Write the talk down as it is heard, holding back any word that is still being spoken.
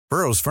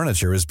Burrow's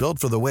furniture is built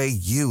for the way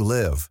you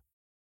live.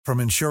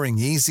 From ensuring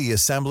easy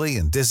assembly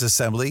and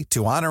disassembly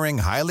to honoring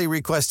highly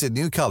requested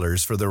new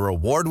colors for their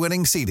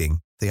award-winning seating,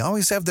 they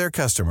always have their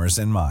customers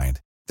in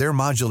mind. Their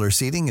modular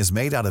seating is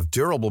made out of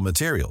durable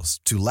materials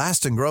to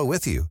last and grow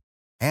with you.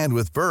 And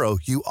with Burrow,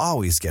 you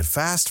always get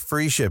fast,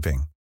 free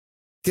shipping.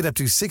 Get up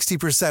to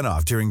 60%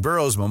 off during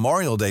Burrow's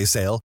Memorial Day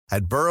sale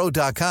at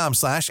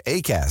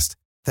burrow.com/ACAST.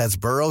 That's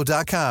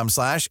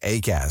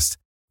burrow.com/ACAST.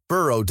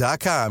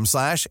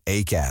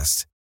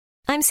 burrow.com/ACAST.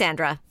 I'm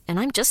Sandra, and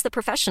I'm just the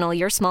professional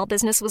your small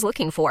business was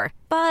looking for.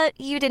 But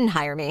you didn't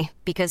hire me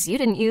because you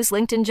didn't use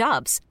LinkedIn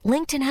Jobs.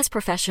 LinkedIn has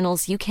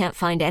professionals you can't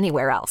find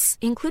anywhere else,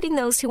 including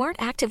those who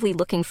aren't actively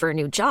looking for a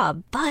new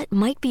job, but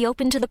might be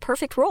open to the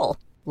perfect role,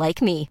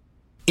 like me.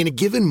 In a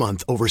given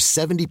month, over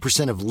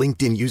 70% of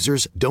LinkedIn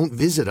users don't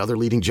visit other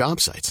leading job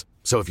sites.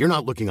 So if you're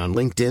not looking on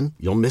LinkedIn,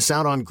 you'll miss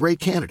out on great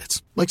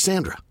candidates like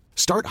Sandra.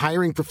 Start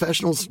hiring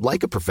professionals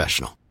like a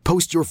professional.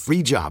 Post your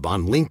free job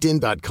on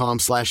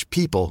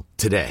linkedin.com/people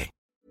today.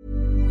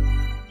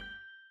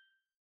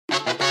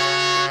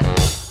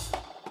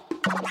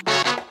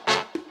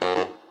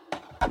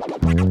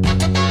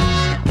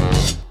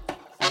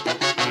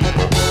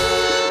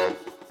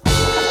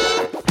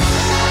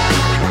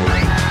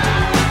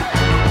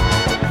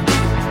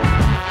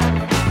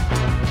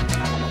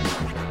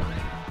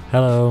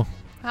 Hello.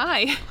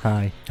 Hi.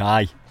 Hi.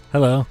 Hi.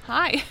 Hello.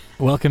 Hi.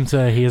 Welcome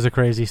to Here's a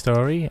Crazy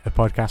Story, a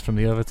podcast from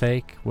The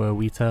Overtake where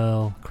we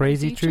tell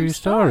crazy true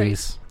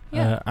stories.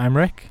 Yeah. I'm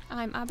Rick.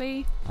 I'm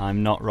Abby.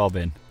 I'm not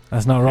Robin.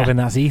 That's not Robin,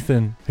 that's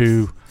Ethan,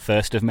 who...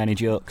 First of many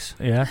jokes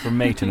from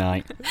me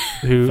tonight,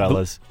 who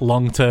fellas.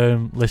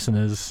 Long-term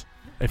listeners,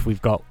 if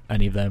we've got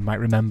any of them,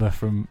 might remember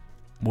from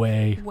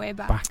way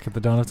back at the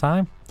dawn of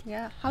time.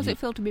 Yeah. How's it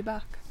feel to be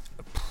back?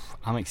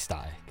 I'm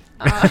ecstatic.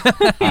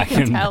 I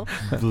can tell.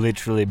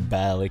 literally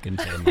barely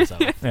contain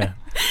myself. Yeah.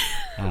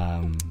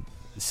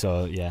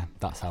 So yeah,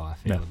 that's how I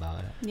feel about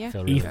it. Yeah. I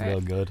feel real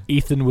good.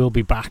 Ethan will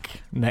be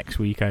back next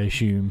week, I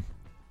assume.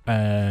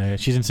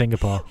 She's in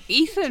Singapore.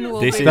 Ethan will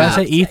This be is- Did I back.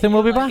 say Ethan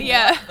will be back?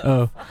 Yeah.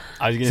 Oh,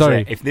 I was going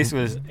Sorry. to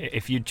say,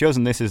 if you'd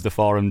chosen this as the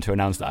forum to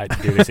announce that I had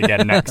to do this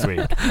again next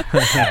week,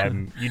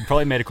 you'd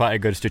probably made quite a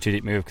good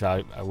strategic move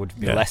because I would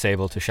be less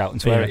able to shout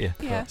and swear at you.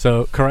 Yeah.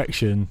 so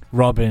correction,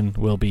 Robin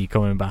will be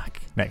coming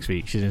back next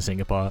week. She's in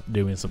Singapore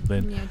doing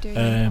something. Yeah, doing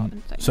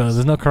important things. So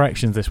there's no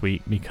corrections this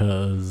week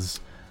because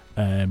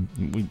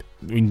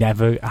we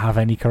never have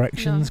any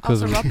corrections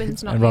because Also,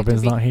 Robin's not and here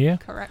Robin's to be not here.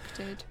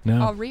 corrected.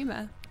 No. Or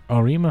Rima,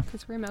 Or Rima.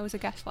 because Rima was a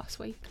guest last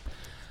week.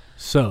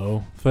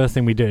 So first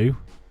thing we do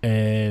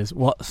is,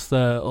 what's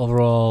the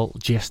overall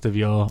gist of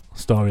your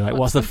story? Like,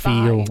 what's the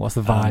feel? vibe? What's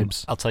the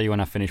vibes? I'll tell you when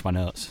I finish my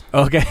notes.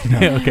 Okay,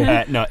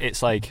 okay. No,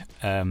 it's like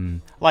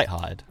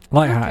lighthearted.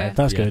 Lighthearted. Okay.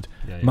 That's Yeah, good.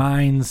 yeah.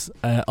 Mine's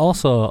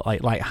also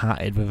like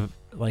lighthearted with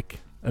like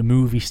a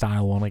movie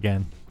style one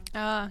again.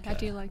 I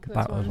do like those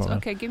That was ones. one.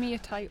 Okay, give me your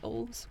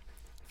titles.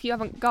 If you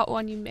haven't got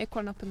one, you make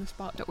one up on the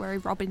spot. Don't worry,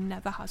 Robin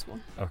never has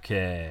one.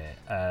 Okay,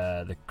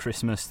 the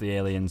Christmas the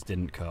aliens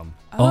didn't come.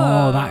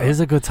 Oh, that is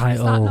a good Is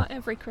title. that not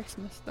every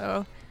Christmas,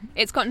 though?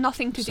 It's got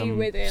nothing to do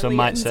with aliens. Some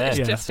might say, It's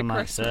Yeah. just some a might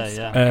Christmas.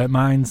 say, yeah.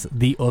 Mine's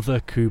The Other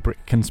Kubrick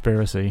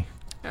Conspiracy.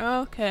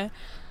 Okay.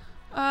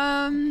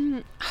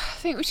 I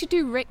think we should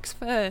do Rick's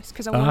first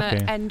because I want to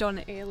Okay. end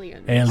on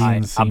aliens. Aliens. I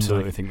seems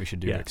absolutely like- think we should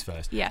do yeah. Rick's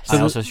first. Yes. I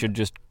also should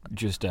just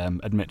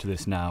admit to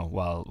this now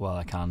while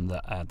I can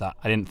that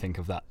I didn't think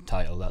of that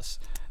title. That's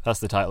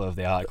the title of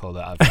the article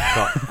that I've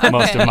got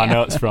most of my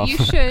notes from. You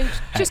should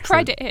just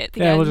credit it at the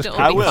Yeah, end. we'll just It'll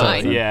I be will.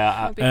 fine.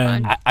 Yeah, It'll be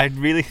fine. I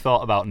really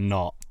thought about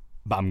not,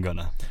 but I'm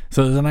gonna.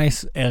 So there's a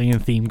nice alien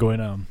theme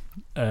going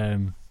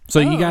on. So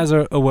you guys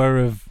are aware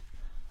of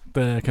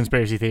the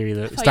conspiracy theory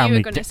that I thought you Stanley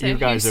were going to say you who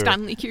guys are-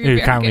 Stanley Kubrick who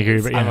Stanley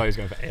is. Kubrick, I'm yeah. always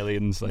going for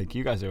aliens. Like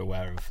you guys are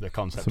aware of the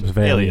concept Some of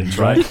aliens,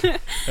 aliens,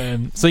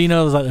 right? So you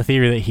know, there's like the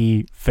theory that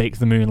he faked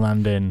the moon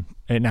landing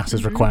at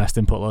NASA's Mhm. request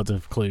and put loads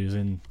of clues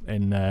in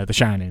The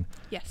Shining.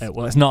 Yes.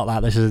 Well, it's not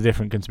that. This is a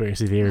different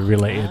conspiracy theory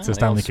related to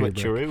Stanley Kubrick.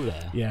 Switcheroo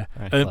there. Yeah.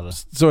 Very clever.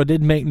 So I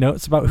did make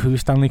notes about who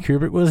Stanley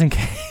Kubrick was in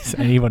case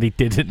anybody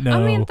didn't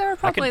know. I mean, there are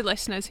probably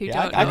listeners who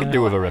don't I know. could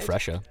do with a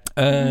refresher.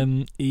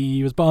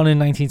 He was born in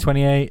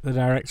 1928, the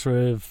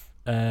director of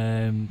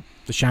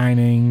The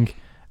Shining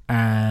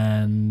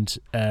and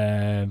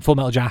Full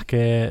Metal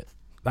Jacket,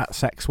 that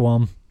sex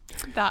one.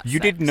 That You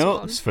did sex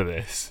notes for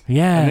this.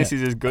 Yeah. And this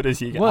is as good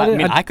as you get. Well, I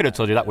mean, I- I could have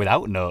told you that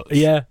without notes.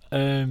 Yeah.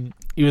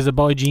 He was a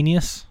boy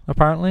genius,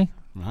 apparently.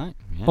 Right.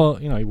 Yeah. Well,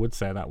 you know, he would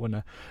say that,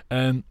 wouldn't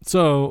he?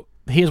 So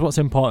here's what's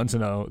important to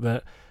know,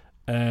 that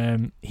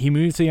he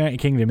moved to the United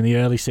Kingdom in the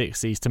early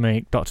 60s to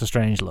make Doctor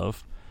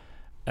Strangelove,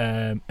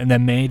 and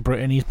then made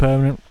Britain his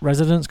permanent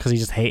residence because he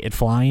just hated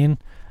flying,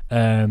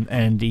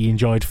 and he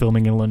enjoyed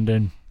filming in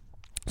London.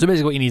 So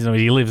basically what you need to know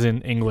is he lives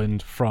in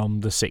England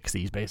from the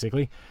 60s,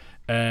 basically.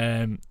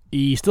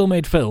 He still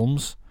made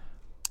films,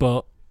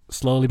 but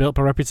slowly built up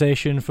a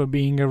reputation for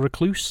being a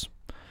recluse,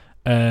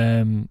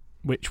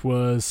 which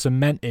was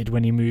cemented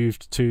when he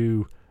moved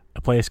to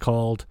a place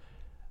called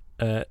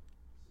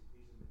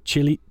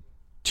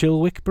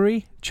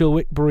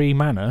Chilwickbury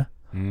Manor.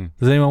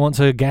 Does anyone want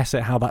to guess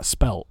at how that's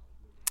spelt?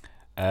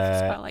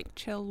 Spelled like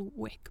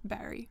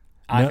Chilwickbury.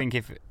 I think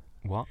if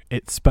what?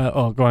 It's spelled.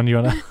 Oh, go on. You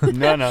wanna?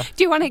 No.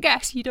 Do you want to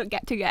guess? You don't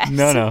get to guess.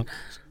 No.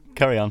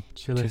 Carry on.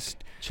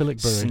 Chilwickbury.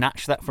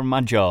 Snatch that from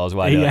my jaws.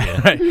 Why don't you?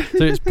 Right.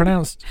 So it's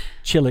pronounced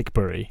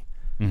Chilwickbury,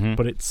 Mm-hmm.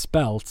 but it's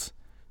spelt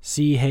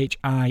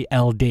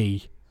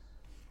ChildWickbury.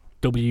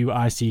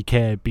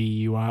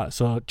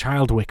 So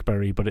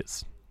Childwickbury, but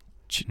it's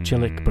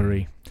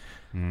Chilwickbury.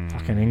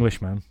 Fucking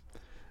English, man.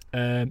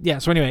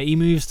 So anyway, he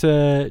moves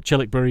to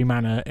Chilwickbury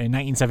Manor in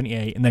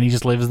 1978, and then he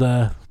just lives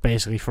there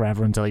basically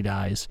forever until he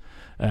dies.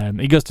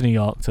 He goes to New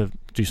York to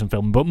do some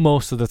filming, but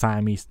most of the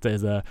time he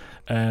stays there.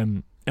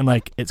 And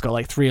like, it's got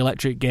like 3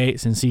 electric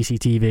gates and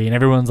CCTV, and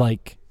everyone's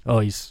like, oh,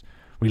 he's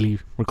really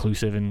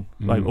reclusive and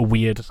like a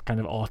weird kind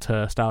of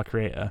auteur style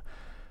creator.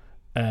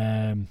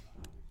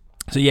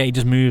 So yeah, he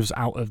just moves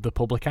out of the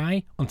public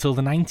eye until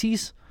the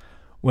 90s,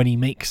 when he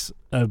makes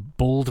a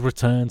bold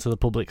return to the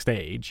public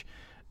stage.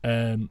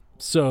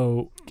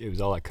 So it was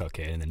all like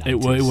cocaine in the 90s. It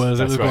was.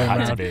 That's it was what going it had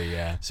around. to be,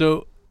 yeah.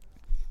 So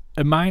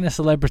a minor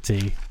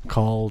celebrity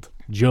called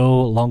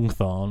Joe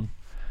Longthorne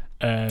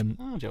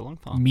Joe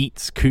Longthorne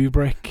meets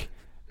Kubrick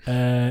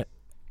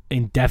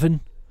in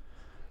Devon.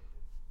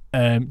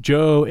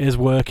 Joe is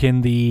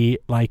working the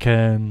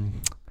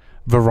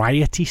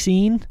variety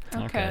scene,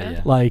 Okay.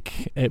 yeah.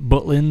 like at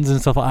Butlins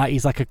and stuff like that.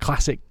 He's like a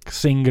classic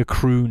singer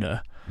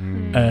crooner.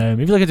 If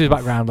you look at his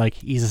background, like,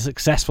 he's a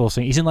successful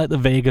singer. He's in like the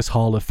Vegas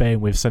Hall of Fame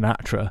with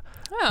Sinatra,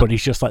 but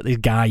he's just like this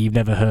guy you've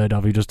never heard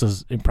of who just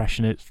does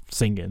impressionate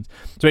singing.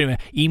 So anyway,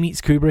 he meets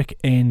Kubrick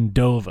in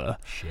Dover.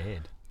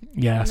 Shade.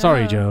 Yeah,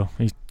 sorry, Joe.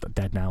 He's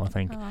dead now, I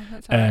think. Oh,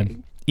 that's alright.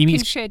 He Can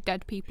meets. shade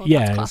dead people. Yeah,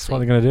 that's that's what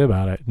classy. they're gonna do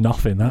about it.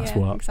 Nothing. That's yeah,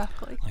 what.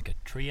 Exactly. Like a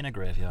tree in a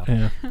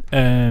graveyard.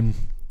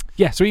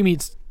 Yeah. So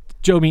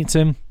Joe meets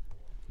him,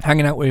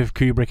 hanging out with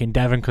Kubrick in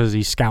Devon because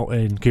he's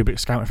scouting.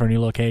 Kubrick's scouting for a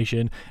new location,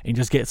 and he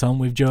just gets on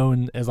with Joe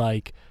and is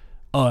like,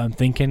 "Oh, I'm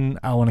thinking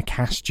I want to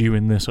cast you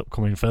in this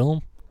upcoming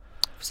film.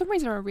 For some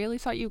reason, I really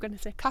thought you were going to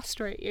say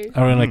castrate you.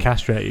 I'm gonna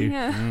castrate you."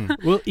 Yeah.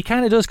 Well, he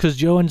kind of does, because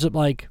Joe ends up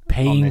like On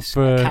paying this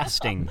for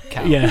casting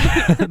couch.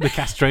 yeah the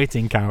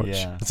castrating couch.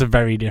 Yeah. It's a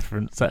very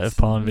different set of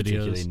porn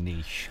Particularly videos.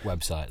 niche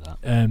website,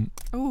 that.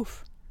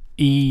 Oof.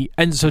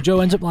 So Joe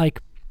ends up like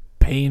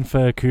paying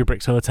for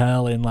Kubrick's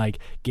hotel and like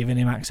giving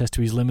him access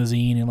to his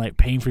limousine and like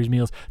paying for his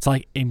meals to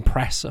like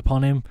impress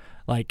upon him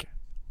like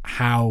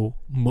how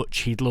much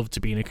he'd love to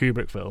be in a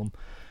Kubrick film.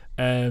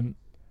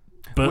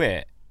 But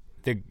Wait,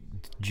 the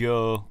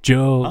Joe...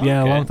 Joe, Oh,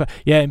 yeah, okay. long time,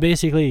 yeah, and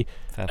basically,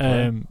 Fair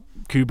play.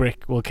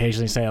 Kubrick will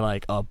occasionally say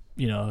like, "Oh,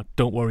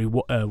 don't worry,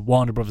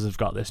 Warner Brothers have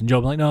got this," and Joe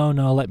will be like,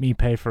 "No, let me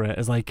pay for it,"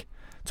 as like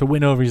to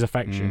win over his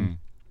affection.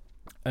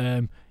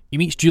 He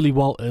meets Julie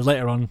Walters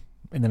later on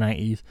in the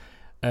 90s.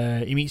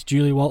 He meets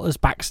Julie Walters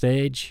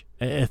backstage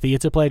at a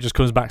theatre play. Just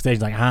comes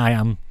backstage like, "Hi,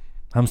 I'm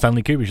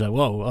Stanley Kubrick." She's like,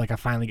 "Whoa, like I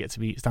finally get to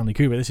meet Stanley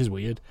Kubrick. This is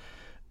weird."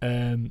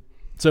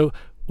 So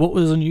what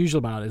was unusual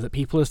about it is that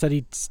people have said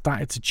he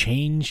started to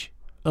change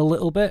a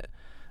little bit,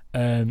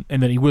 and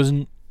that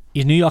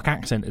his New York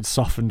accent had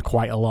softened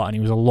quite a lot, and he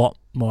was a lot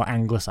more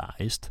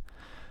anglicised.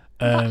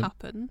 That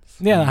happens.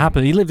 Yeah, that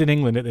happened. He lived in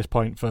England at this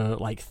point for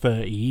like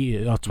 30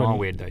 years or It's 20. more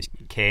weird though. His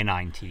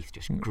canine teeth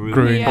just grew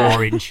Grew.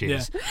 4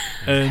 inches.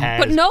 Yeah.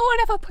 But no one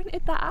ever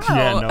pointed that out.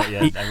 Yeah, no,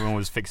 yeah. Everyone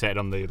was fixated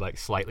on the like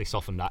slightly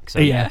softened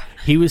accent. Yeah,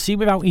 he was seen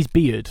without his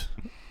beard,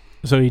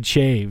 so he'd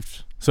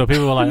shaved. So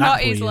people were like, Not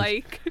 "That's his weird."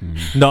 like.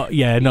 Not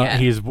Yeah.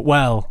 his.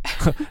 Well,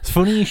 it's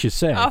funny you should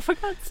say. Oh, for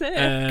God's sake!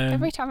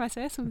 Every time I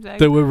say something.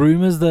 There were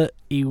rumours that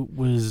he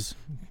was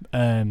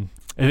of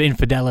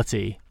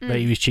infidelity, that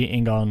he was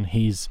cheating on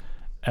his.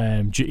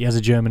 He has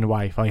a German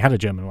wife. Or he had a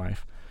German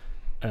wife.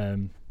 He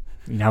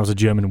now has a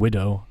German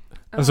widow,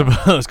 I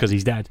suppose, because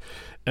he's dead.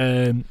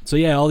 So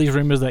yeah, all these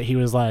rumours that he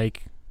was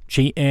like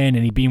cheating, and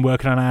he'd been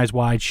working on Eyes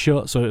Wide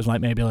Shut, so it was like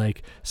maybe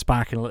like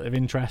sparking a little of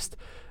interest.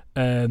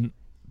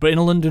 But in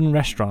a London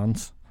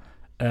restaurant,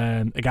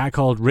 a guy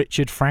called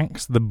Richard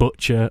Franks, the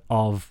butcher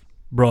of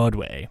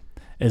Broadway,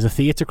 is a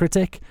theatre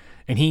critic,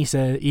 and he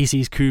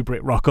sees Kubrick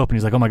rock up, and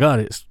he's like, "Oh my God,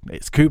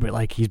 it's Kubrick!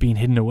 Like he's been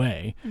hidden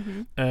away."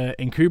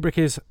 And Kubrick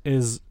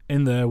is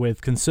in there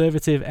with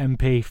Conservative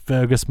MP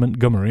Fergus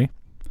Montgomery.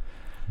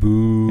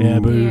 Boo. Yeah,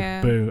 boo,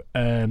 Yeah. boo.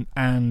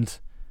 And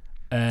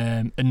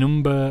a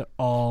number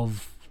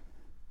of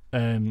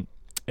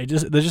they're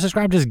just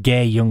described as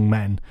gay young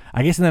men.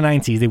 I guess in the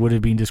 90s they would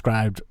have been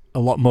described a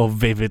lot more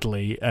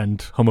vividly and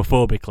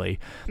homophobically.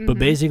 But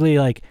basically,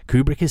 like,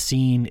 Kubrick is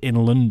seen in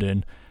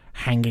London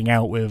hanging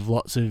out with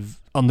lots of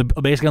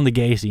basically on the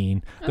gay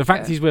scene. The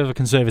fact he's with a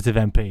Conservative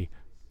MP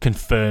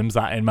confirms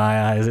that in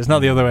my eyes. It's not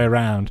the other way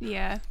around.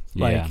 Yeah.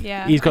 Like,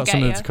 Yeah, he's I got get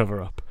something ya. to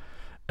cover up.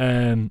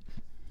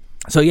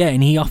 So yeah,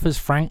 and he offers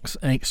Franks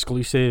an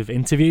exclusive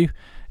interview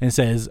and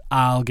says,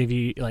 "I'll give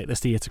you like this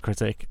theatre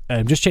critic.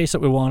 Just chase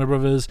up with Warner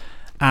Brothers."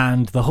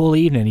 And the whole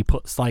evening, he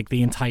puts like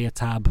the entire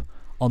tab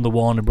on the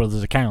Warner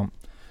Brothers account.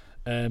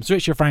 So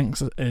Rich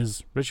Franks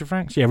is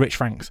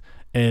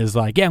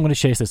like, "Yeah, I'm going to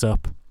chase this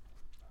up."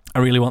 I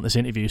really want this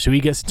interview. So he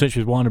gets in touch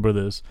with Warner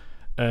Brothers,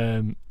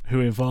 who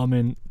inform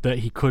him that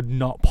he could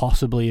not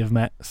possibly have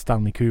met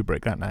Stanley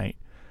Kubrick that night.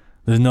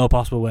 There's no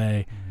possible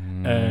way.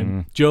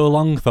 Joe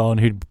Longthorne,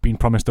 who'd been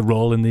promised a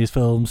role in these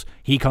films,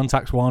 he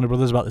contacts Warner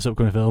Brothers about this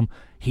upcoming film.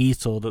 He's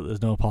told that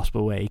there's no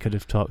possible way he could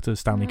have talked to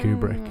Stanley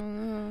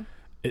Kubrick.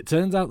 It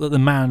turns out that the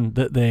man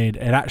that they'd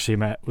actually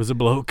met was a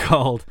bloke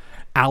called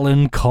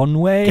Alan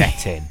Conway.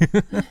 Get in.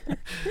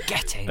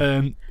 Get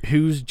in.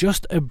 Who's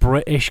just a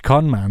British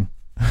con man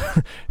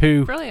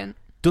who Brilliant.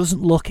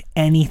 doesn't look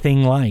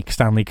anything like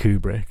Stanley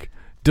Kubrick,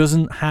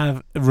 doesn't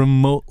have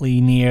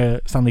remotely near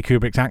Stanley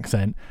Kubrick's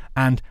accent,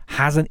 and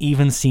hasn't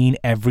even seen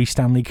every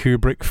Stanley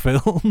Kubrick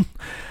film.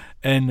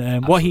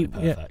 And what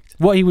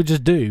he would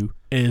just do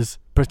is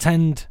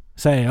pretend,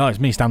 say, "Oh, it's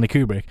me, Stanley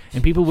Kubrick,"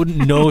 and people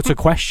wouldn't know to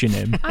question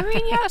him. I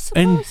mean, yeah, I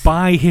suppose. And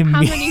buy him How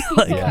many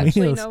people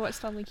actually meals. know what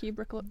Stanley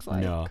Kubrick looks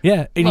like? No.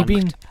 Yeah, and he'd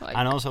been Like,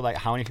 And also, like,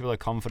 how many people are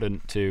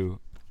confident to,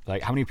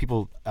 like, how many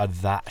people are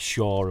that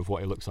sure of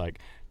what it looks like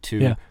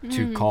to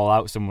call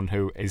out someone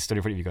who is stood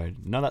in front of you going,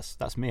 "No,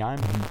 that's me. I'm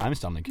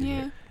Stanley Kubrick."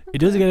 yeah. It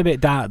does get a bit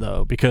dark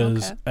though,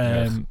 because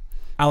Yes.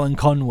 Alan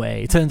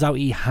Conway, it turns out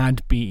he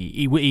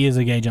is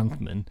a gay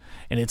gentleman,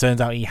 and it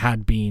turns out he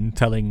had been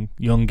telling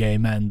young gay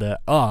men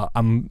that, "Oh,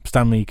 I'm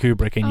Stanley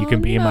Kubrick and you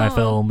can be in my no.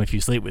 film if you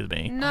sleep with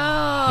me." No.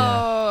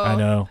 Yeah, I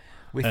know.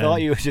 We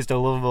thought you were just a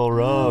lovable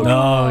rogue.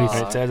 No, And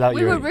he's- it turns out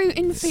We you were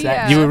rooting for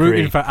sex you. You were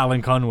rooting creep, for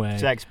Alan Conway.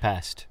 sex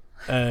pest,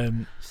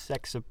 Um,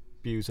 sex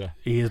abuser.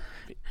 he is,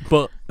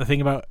 but the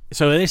thing about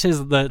this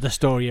is the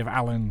story of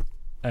Alan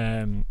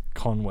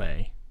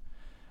Conway.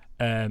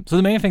 So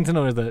the main thing to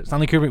know is that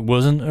Stanley Kubrick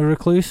wasn't a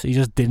recluse. He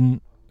just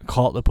didn't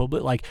court the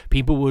public. Like,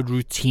 people would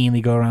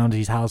routinely go around to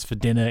his house for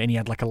dinner, and he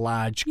had like a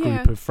large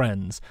group of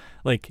friends.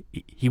 Like,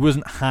 he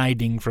wasn't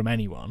hiding from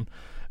anyone.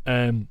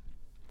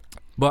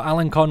 But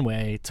Alan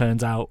Conway,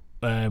 turns out,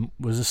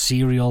 was a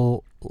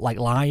serial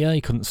liar.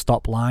 He couldn't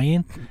stop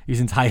lying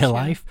his entire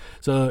life.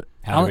 So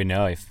How do we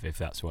know if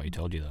that's what he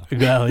told you though?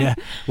 well, yeah.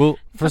 Well,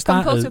 for A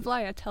starters, compulsive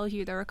liar tells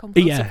you they're a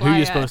compulsive yeah, liar. who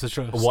you're supposed to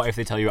trust. What if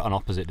they tell you on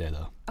opposite day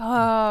though?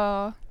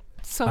 Oh,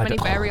 so many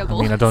variables.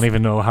 I mean, I don't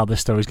even know how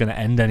this story's going to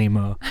end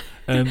anymore.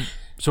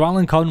 So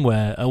Alan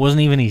Conway, it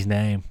wasn't even his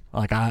name.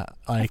 Of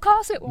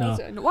course it no.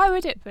 wasn't. Why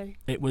would it be?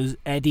 It was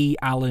Eddie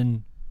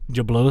Allen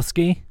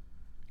Jablonski.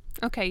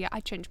 Okay, yeah, I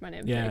changed my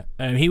name. Yeah,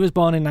 he was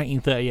born in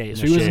 1938.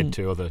 So he shade wasn't.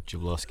 to other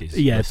Jablonskis.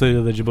 Yeah,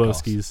 so the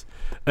Jablonskis.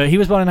 He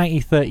was born in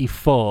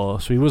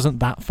 1934, so he wasn't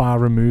that far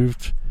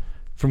removed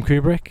from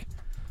Kubrick.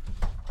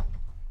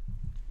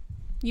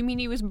 You mean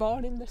he was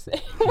born in the same?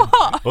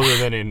 What? Other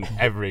than in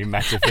every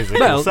metaphysical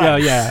Well,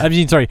 sense. yeah. I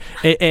mean, sorry,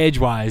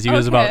 age-wise, he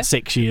was Okay. about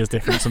 6 years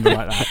different, something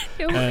like that.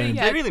 Yeah,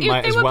 They really if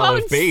might they as were well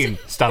born have been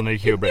Stanley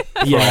Kubrick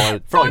Yeah.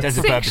 for all intents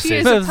and 6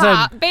 years purposes.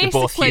 apart, They're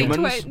both basically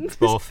humans,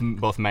 twins.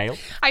 both male.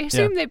 I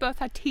assume they both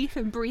had teeth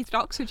and breathed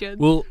oxygen.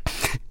 Well,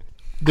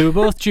 they were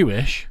both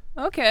Jewish.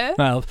 Okay.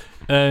 Well,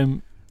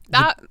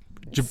 That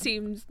Jab-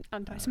 seems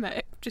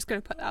anti-Semitic. Just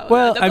going to put that out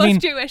Well, there. I They're mean,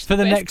 both Jewish, for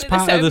the they're next basically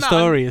part of same the man.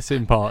 story, it's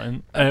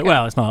important. Okay.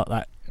 Well, it's not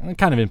that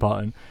kind of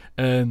important.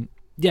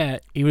 Yeah,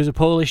 he was a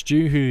Polish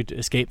Jew who'd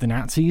escaped the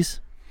Nazis.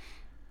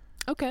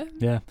 Okay.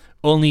 Yeah,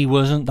 only he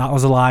wasn't. That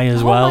was a lie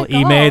as Oh well. my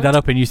He made God. that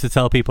up and used to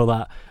tell people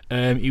that.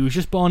 He was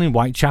just born in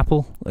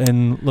Whitechapel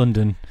in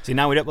London. See,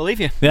 now we don't believe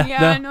you. Yeah,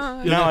 Yeah, no.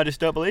 I know. No, I just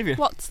don't believe you.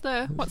 What's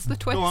the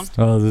twist? Go on.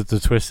 Oh, the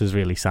twist is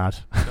really sad.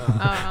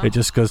 Oh. It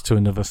just goes to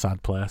another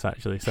sad place,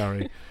 actually.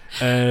 Sorry.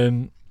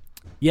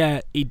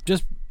 Yeah,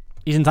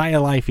 his entire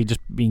life he'd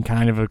just been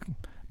kind of a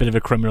bit of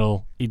a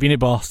criminal. He'd been at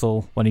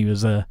Borstal when he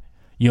was a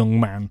young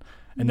man,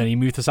 and then he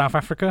moved to South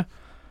Africa,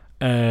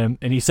 and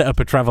he set up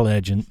a travel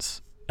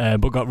agent, but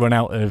got run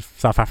out of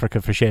South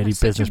Africa for shady That's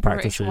such business a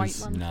British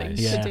practices. white man Nice.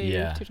 thing Yeah. to do,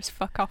 Yeah. to just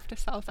fuck off to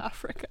South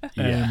Africa.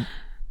 Yeah.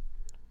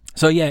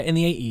 So yeah, in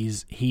the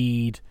 80s,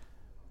 he'd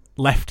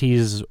left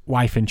his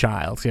wife and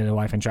child,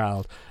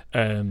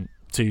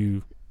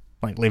 to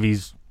like live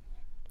his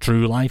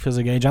true life as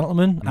a gay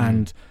gentleman,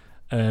 and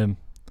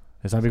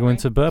is that going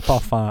to burp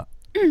off that?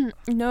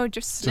 No,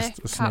 just sniff.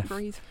 Just a Can't sniff.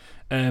 breathe.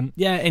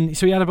 Yeah, and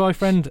so he had a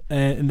boyfriend,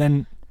 and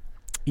then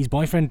his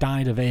boyfriend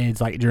died of AIDS,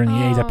 like during the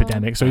AIDS Oh.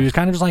 epidemic. So he was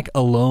kind of just like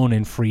alone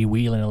and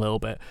freewheeling a little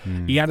bit.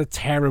 He had a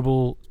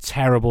terrible,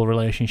 terrible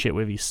relationship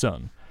with his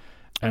son.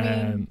 I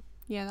mean,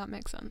 yeah, that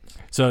makes sense.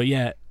 So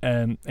yeah,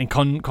 and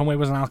Conway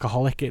was an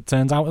alcoholic, it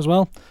turns out as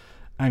well.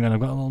 Hang on, I've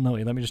got a little note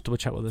here. Let me just double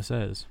check what this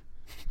is.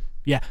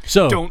 Yeah,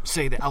 so Don't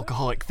say the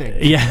alcoholic thing.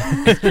 yeah,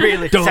 It's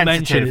really don't sensitive.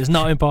 mention it. It's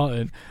not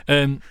important.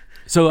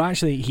 So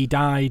actually, he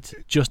died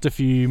just a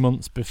few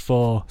months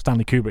before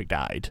Stanley Kubrick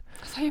died.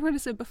 I thought you were going to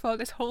say before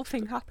this whole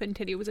thing happened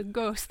and he was a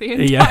ghost the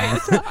entire Yeah,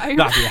 time.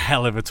 that'd be a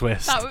hell of a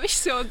twist. That would be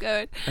so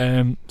good.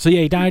 So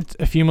yeah, he died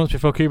a few months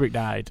before Kubrick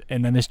died,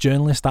 and then this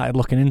journalist started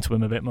looking into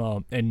him a bit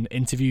more and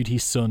interviewed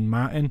his son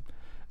Martin.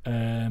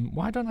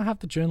 Why don't I have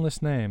the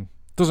journalist's name?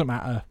 Doesn't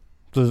matter.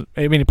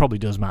 I mean, it probably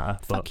does matter.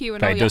 But Fuck you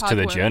and But all it your does to hard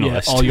the work.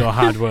 journalist. yeah, all your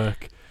hard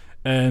work.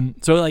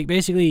 So like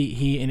basically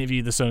he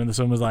interviewed the son, and the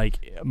son was like,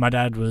 my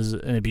dad was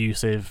an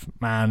abusive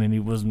man and he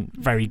wasn't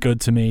very good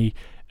to me,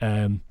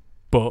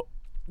 But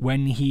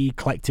when he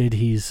collected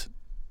his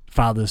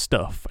father's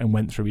stuff and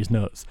went through his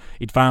notes,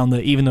 he'd found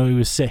that even though he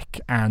was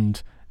sick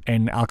and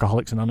in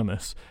Alcoholics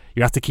Anonymous,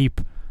 you have to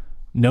keep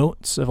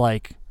notes of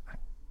like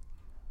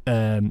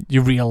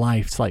your real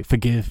life to like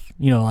forgive,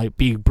 like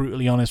be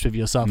brutally honest with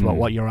yourself about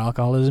what your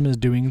alcoholism is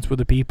doing to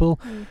other people.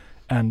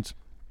 And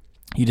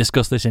you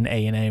discuss this in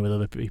A&A with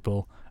other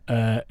people.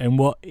 And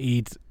what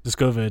he'd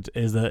discovered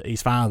is that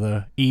his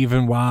father,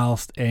 even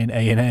whilst in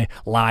A&A,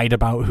 lied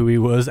about who he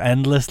was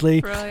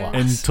endlessly. Brilliant.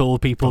 And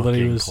told people that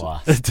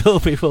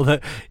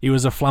he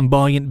was a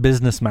flamboyant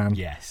businessman.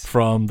 Yes.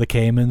 From the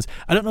Caymans.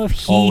 I don't know if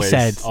he always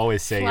said from the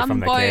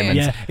flamboyant. Caymans.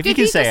 Yeah. If you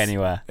can say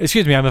anywhere.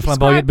 Excuse me, I'm a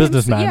flamboyant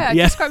businessman.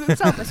 Describe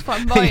himself as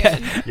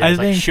flamboyant. Yeah, it's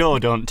like, show,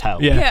 don't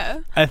tell.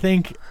 Yeah. I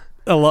think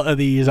a lot of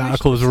these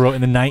articles were wrote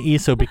in the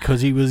 90s, so because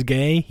he was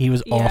gay, he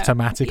was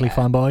automatically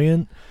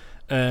flamboyant.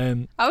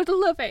 I would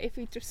love it if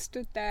he just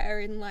stood there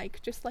in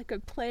just a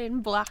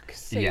plain black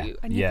suit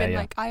and he'd been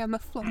like, I am a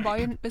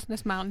flamboyant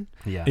businessman.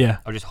 Yeah.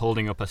 Or just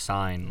holding up a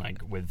sign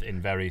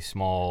in very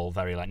small,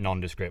 very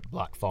nondescript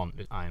black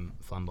font. I am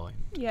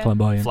flamboyant. Yeah.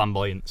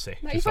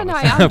 Flamboyancy. Not even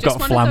I am. I've just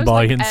got one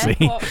flamboyancy. Of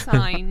those, airport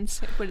signs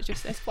where it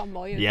just says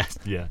flamboyant. Yes.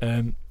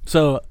 Yeah.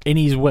 So in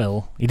his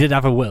will, he did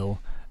have a will,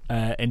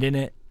 and in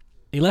it,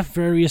 he left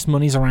various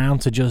monies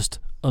around to just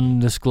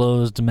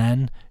undisclosed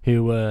men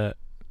who were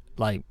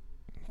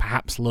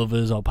perhaps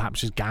lovers or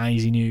perhaps just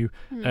guys he knew.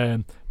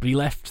 But he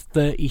left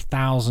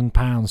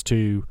 £30,000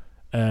 to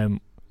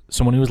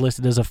someone who was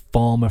listed as a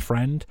former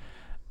friend.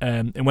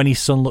 And when his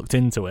son looked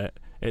into it,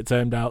 it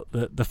turned out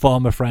that the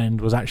former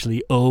friend was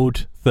actually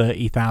owed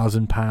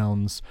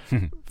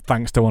 £30,000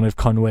 thanks to one of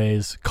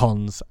Conway's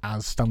cons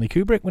as Stanley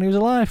Kubrick when he was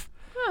alive.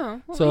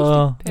 Oh, well,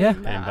 So, pay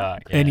him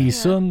back. And his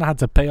son had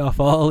to pay off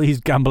all his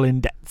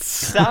gambling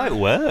debts. Is that how it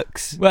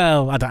works?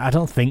 Well, I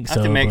don't think so. I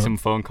have to make some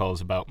phone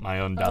calls about my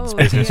own dad's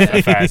business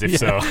affairs, if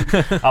so.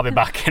 I'll be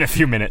back in a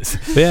few minutes.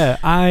 But yeah,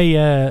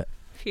 I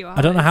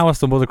don't know how I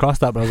stumbled across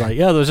that, but I was like,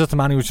 there was just a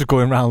man who was just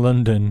going around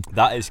London.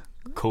 That is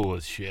cool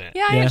as shit.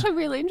 Yeah, I actually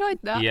really enjoyed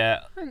that. Yeah.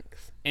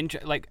 Thanks.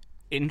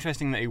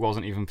 Interesting that he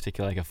wasn't even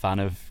particularly a fan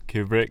of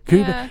Kubrick.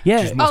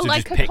 Yeah. Just must have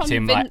just picked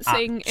him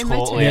convincing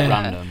totally at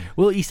random.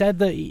 Well, he said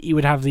that he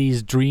would have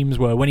these dreams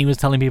where when he was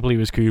telling people he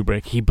was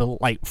Kubrick, he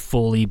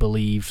fully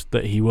believed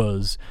that he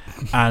was,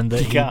 and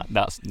that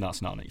that's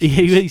not an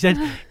excuse. He said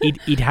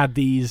he'd had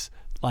these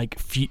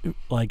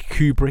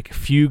Kubrick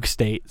fugue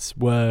states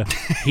where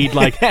he'd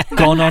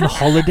gone on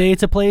holiday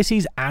to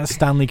places as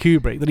Stanley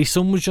Kubrick, that his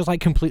son was just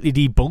completely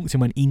debunked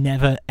and went, he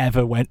never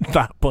ever went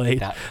that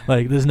place.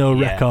 There's no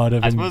record of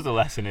him. I suppose the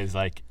lesson is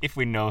if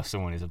we know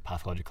someone is a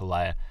pathological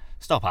liar,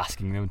 stop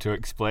asking them to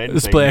explain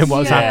what's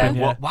happened.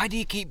 Yeah. Why do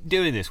you keep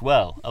doing this?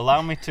 Well,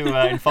 allow me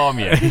to inform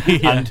you.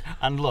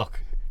 And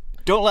look,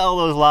 don't let all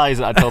those lies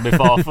that I told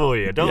before fool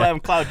you. Don't let them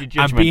cloud your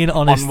judgment. I'm being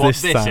honest on what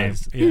this time.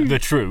 is the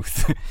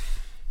truth.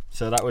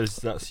 So that's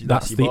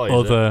the your boy,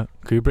 other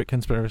Kubrick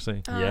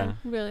conspiracy.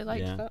 Really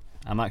liked that.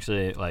 I'm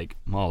actually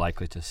more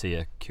likely to see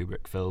a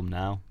Kubrick film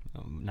now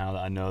that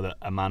I know that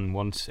a man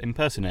once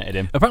impersonated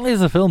him. Apparently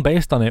there's a film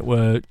based on it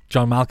where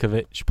John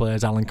Malkovich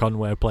plays Alan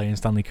Conway playing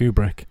Stanley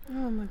Kubrick.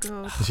 Oh my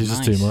god. This is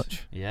just too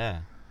much. Yeah.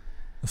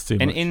 That's too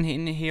much.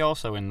 And he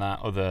also in that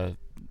other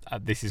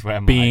this is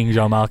where being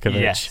John Malkovich.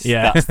 Yes,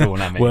 yeah. That's the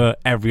one I mean. Where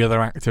every other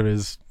actor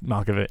is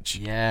Malkovich.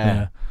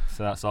 Yeah.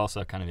 So that's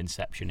also kind of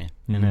Inception-y,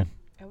 isn't it?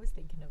 I was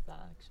thinking of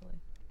that actually.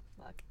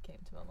 That came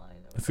to my mind.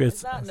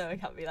 Is that? No, it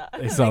can't be that.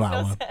 It's not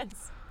that one.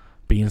 Sense.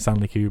 Being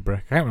Stanley Kubrick.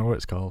 I can't remember what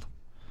it's called.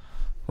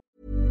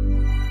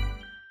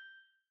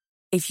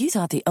 If you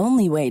thought the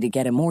only way to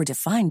get a more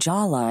defined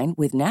jawline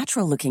with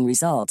natural-looking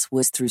results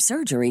was through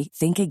surgery,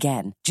 think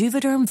again.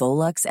 Juvederm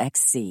Volux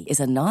XC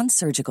is a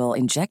non-surgical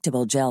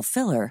injectable gel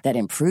filler that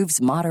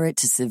improves moderate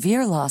to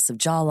severe loss of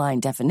jawline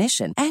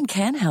definition and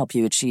can help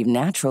you achieve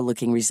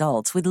natural-looking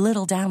results with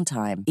little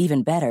downtime.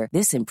 Even better,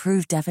 this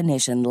improved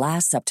definition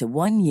lasts up to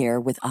 1 year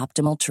with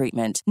optimal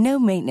treatment. No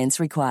maintenance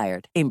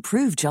required.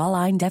 Improve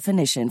jawline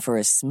definition for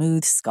a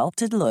smooth,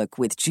 sculpted look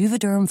with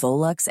Juvederm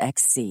Volux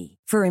XC.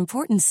 For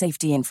important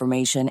safety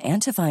information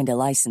and to find a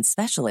licensed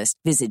specialist,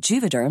 visit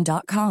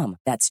Juvederm.com.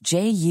 That's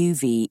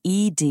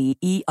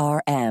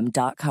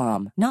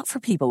JUVEDERM.com. Not for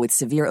people with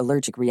severe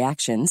allergic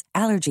reactions,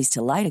 allergies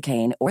to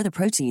lidocaine, or the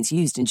proteins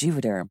used in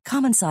Juvederm.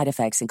 Common side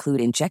effects include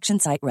injection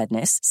site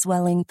redness,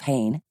 swelling,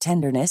 pain,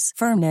 tenderness,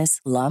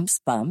 firmness, lumps,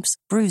 bumps,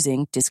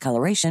 bruising,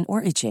 discoloration,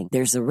 or itching.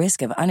 There's a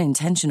risk of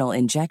unintentional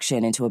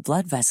injection into a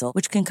blood vessel,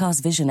 which can cause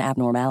vision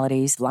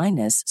abnormalities,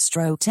 blindness,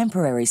 stroke,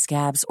 temporary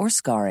scabs, or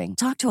scarring.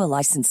 Talk to a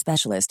licensed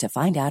specialist to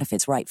find out if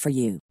it's right for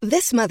you.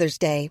 This Mother's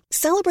Day,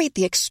 celebrate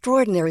the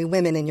extraordinary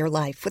women in your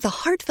life with a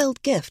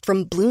heartfelt gift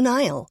from Blue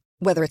Nile.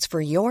 Whether it's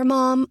for your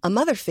mom, a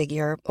mother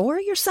figure, or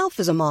yourself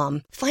as a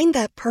mom, find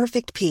that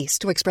perfect piece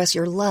to express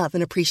your love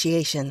and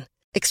appreciation.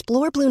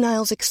 Explore Blue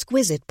Nile's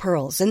exquisite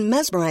pearls and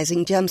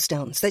mesmerizing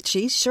gemstones that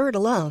she's sure to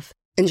love.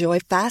 Enjoy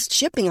fast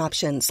shipping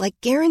options like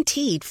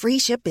guaranteed free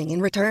shipping and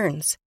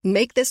returns.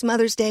 Make this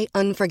Mother's Day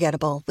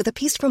unforgettable with a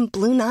piece from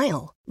Blue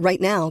Nile.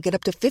 Right now, get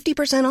up to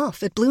 50%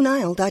 off at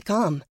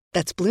BlueNile.com.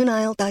 That's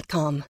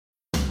BlueNile.com.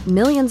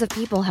 Millions of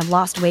people have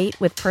lost weight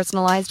with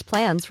personalized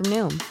plans from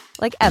Noom.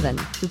 Like Evan,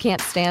 who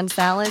can't stand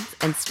salads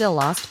and still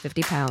lost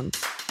 50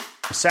 pounds.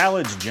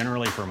 Salads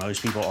generally for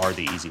most people are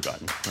the easy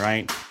button,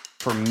 right?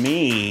 For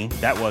me,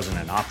 that wasn't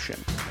an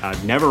option.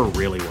 I never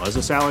really was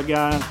a salad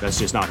guy. That's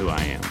just not who I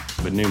am.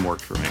 But Noom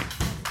worked for me.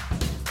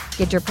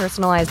 Get your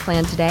personalized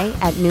plan today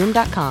at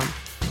Noom.com.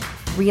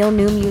 Real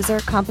Noom user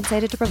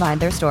compensated to provide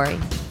their story.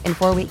 In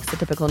 4 weeks, the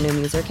typical Noom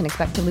user can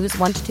expect to lose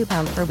 1 to 2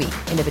 pounds per week.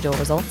 Individual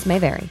results may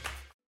vary.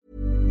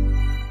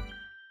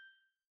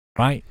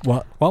 Right.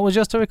 What was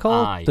your story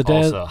called? I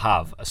also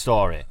have a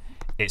story.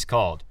 It's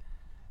called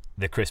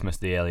The Christmas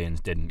the Aliens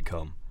Didn't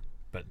Come.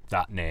 But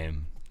that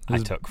name I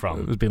took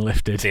from it was being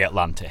lifted. The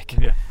Atlantic,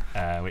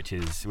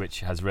 which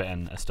has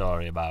written a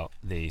story about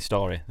the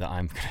story that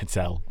I'm going to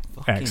tell.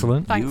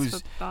 Excellent. Thanks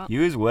for that.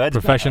 Use words.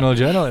 Professional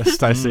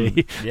journalist, I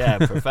see. Yeah,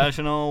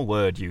 professional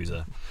word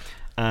user.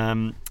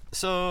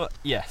 So,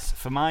 yes,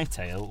 for my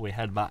tale, we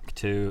head back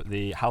to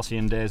the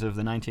halcyon days of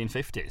the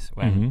 1950s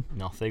when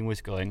nothing was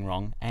going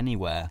wrong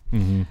anywhere.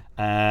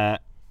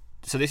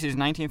 So this is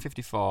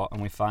 1954, and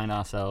we find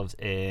ourselves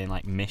in,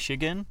 like,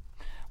 Michigan.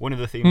 One of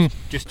the themes,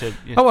 just to...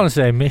 I want to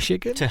say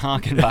Michigan. To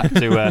harken back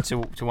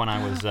to when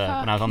I was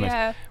on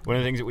this. One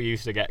of the things that we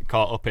used to get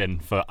caught up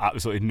in for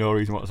absolutely no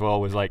reason whatsoever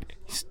was, like,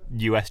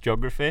 US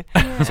geography.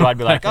 Yeah. So I'd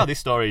be like, oh, this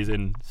story is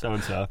in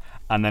so-and-so.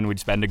 And then we'd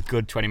spend a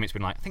good 20 minutes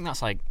being like, I think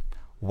that's, like,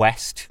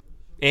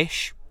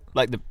 west-ish,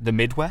 like the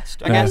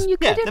Midwest, I guess.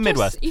 The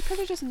Midwest. You could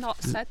have just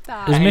not said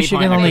that. Is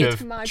Michigan only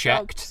my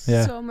checked?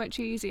 So much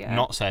easier.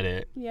 Not said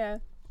it. Yeah.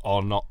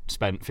 Or not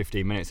spent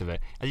 15 minutes of it.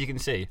 As you can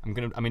see,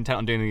 I'm intent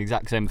on doing the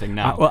exact same thing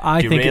now.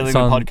 I think it's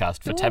on the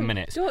podcast for 10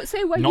 minutes. Don't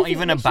say where not you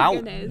even think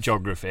about is.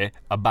 geography,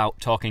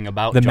 about talking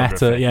about the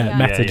geography.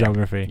 meta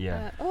geography.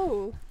 Yeah.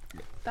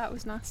 That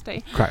was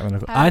nasty. Crack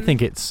one. I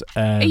think it's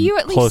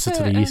closer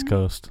to the East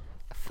Coast.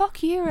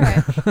 Fuck you,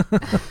 Rick.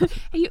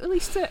 Are you at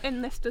least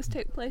certain this does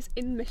take place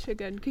in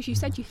Michigan? Because you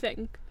said you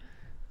think.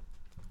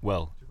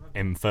 Well,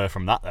 infer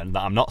from that then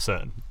that I'm not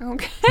certain.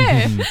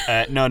 Okay.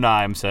 No,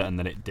 I'm certain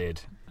that it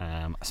did.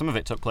 Some of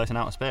it took place in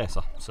outer space,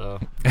 so.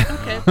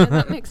 Okay,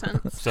 that makes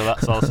sense. So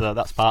that's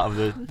part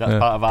of part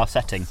of our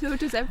setting. So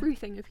does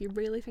everything if you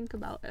really think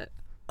about it.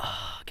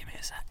 Oh, give me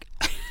a sec.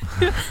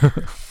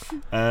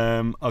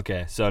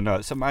 Okay, so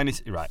no, so mine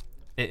is right.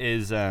 It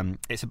is.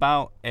 It's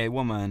about a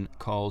woman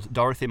called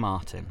Dorothy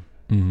Martin.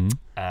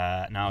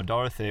 Now,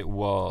 Dorothy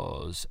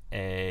was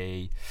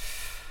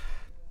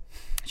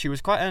She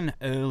was quite an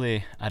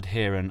early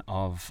adherent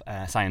of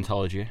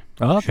Scientology.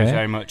 Oh, okay. She was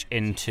very much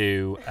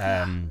into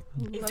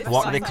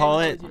what do they call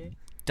it?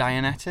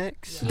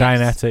 Dianetics? Yes.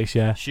 Dianetics,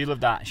 yeah. She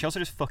loved that. She also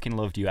just fucking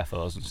loved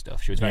UFOs and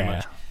stuff. She was very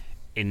much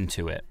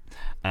into it.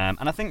 And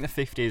I think the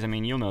 50s, I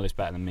mean, you'll know this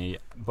better than me,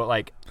 but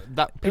like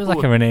that. It was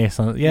like a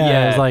renaissance.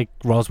 Yeah, it was like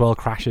Roswell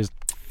crashes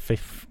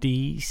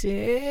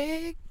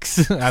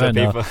 56. I don't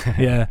know.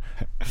 Yeah.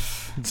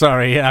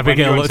 Sorry,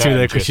 Abigail looked through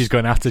there because she's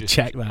going to have to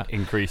check that.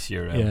 Increase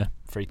your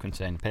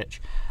frequency and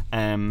pitch.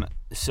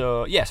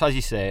 So yes, as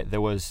you say,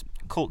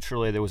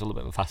 culturally there was a little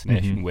bit of a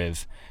fascination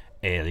with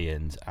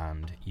aliens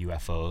and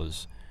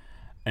UFOs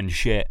and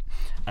shit.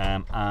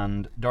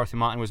 And Dorothy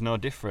Martin was no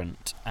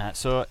different.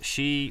 So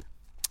she,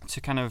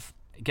 to kind of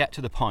get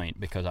to the point,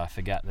 because I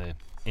forget the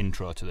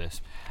intro to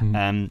this.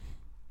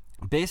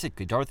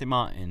 Basically, Dorothy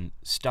Martin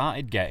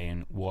started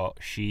getting what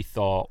she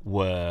thought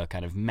were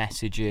kind of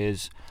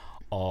messages,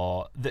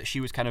 or that she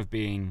was kind of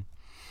being,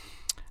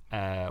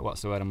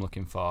 what's the word I'm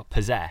looking for?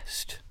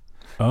 Possessed.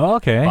 Oh,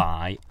 okay.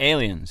 By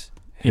aliens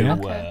who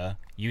were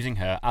using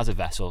her as a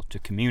vessel to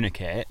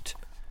communicate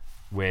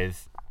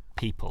with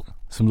people.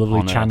 Some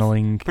lovely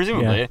channeling.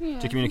 Presumably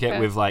to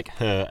communicate with like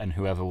her and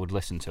whoever would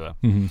listen to her.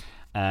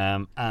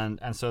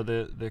 And so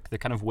the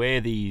kind of way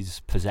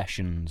these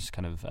possessions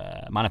kind of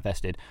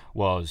manifested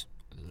was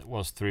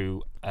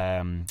through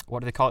what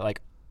do they call it? Like,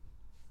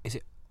 is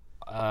it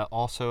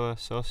also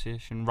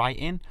association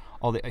writing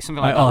or something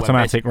like that?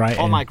 Automatic writing.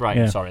 Automatic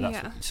writing. Sorry, that's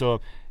it.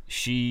 So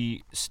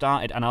she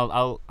started, and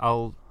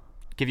I'll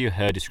give you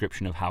her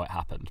description of how it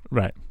happened.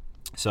 Right.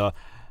 So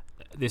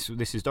this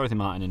is Dorothy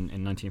Martin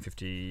in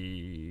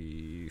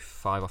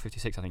 1955 or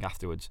 56, I think,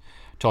 afterwards,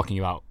 talking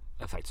about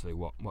effectively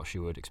what she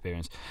would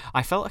experience.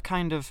 I felt a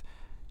kind of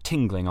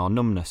tingling or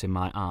numbness in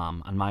my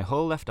arm, and my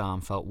whole left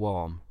arm felt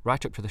warm,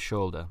 right up to the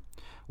shoulder.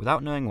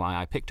 Without knowing why,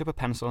 I picked up a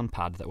pencil and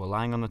pad that were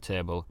lying on the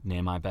table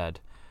near my bed.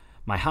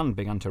 My hand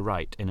began to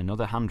write in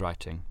another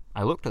handwriting.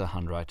 I looked at the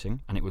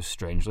handwriting, and it was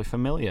strangely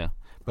familiar,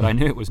 but I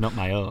knew it was not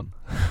my own.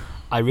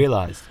 I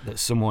realised that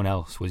someone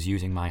else was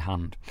using my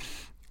hand.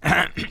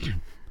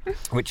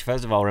 Which,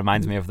 first of all,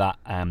 reminds me of that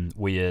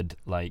weird,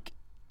 like,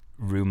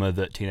 rumor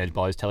that teenage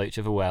boys tell each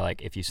other, where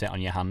like if you sit on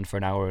your hand for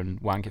an hour and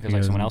wank, it feels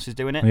like someone else is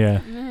doing it.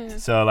 Yeah.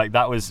 So like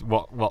that was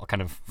what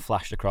kind of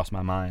flashed across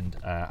my mind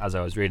as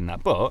I was reading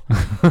that. But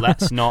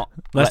let's not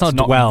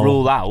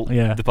rule out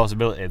the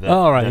possibility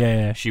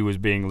that she was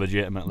being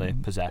legitimately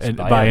possessed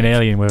by an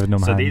alien with a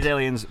numb hand. So these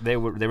aliens, they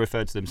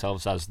referred to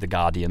themselves as the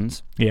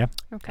Guardians. Yeah.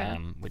 Okay.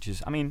 Which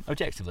is, I mean,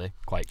 objectively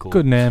quite cool.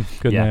 Good name.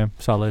 Good name.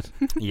 Solid.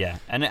 Yeah,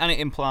 and it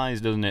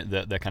implies, doesn't it,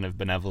 that they're kind of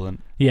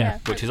benevolent. Yeah.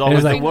 Which is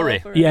always the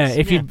worry. Yeah,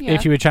 if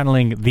you were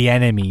channeling the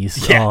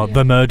enemies or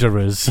the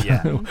murderers,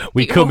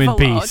 we the come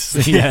overlords.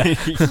 in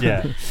peace.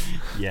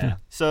 Yeah.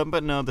 So,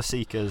 but no, the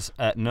Seekers.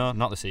 No,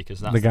 not the Seekers.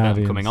 That's the the bit I'm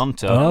Guardians. coming on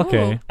to. Oh,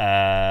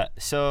 okay.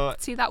 So.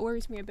 See, that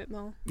worries me a bit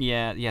more.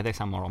 Yeah, they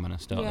sound more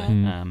ominous, don't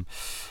they?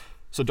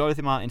 So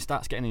Dorothy Martin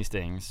starts getting these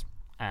things.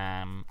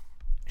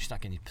 She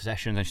starts getting these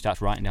possessions, and she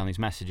starts writing down these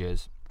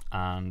messages.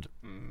 And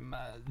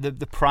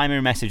the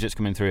primary message that's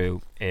coming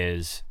through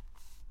is,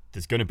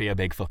 there's going to be a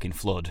big fucking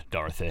flood,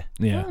 Dorothy.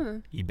 Yeah.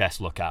 You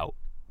best look out.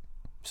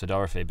 So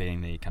Dorothy,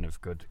 being the kind of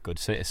good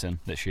citizen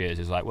that she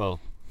is like, well,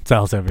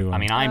 tells everyone. I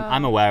mean,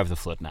 I'm aware of the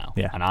flood now,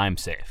 Yeah. and I'm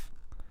safe,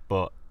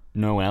 but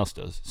no one else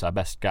does, so I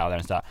best get out there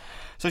and start.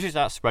 So she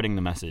starts spreading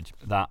the message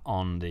that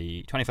on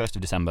the 21st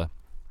of December,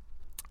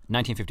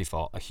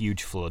 1954, a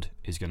huge flood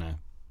is going to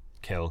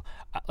kill.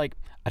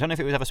 I don't know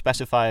if it was ever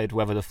specified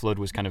whether the flood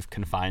was kind of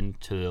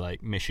confined to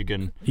like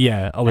Michigan,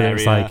 or area,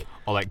 it's like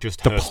or like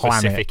just the her planet.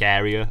 Specific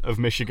area of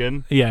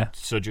Michigan. Yeah.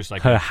 So just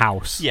like her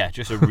house. Yeah,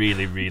 just a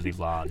really, really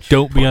large.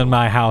 Don't be on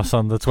my house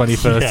on the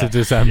 21st of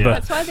December.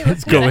 That's why they were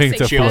it's going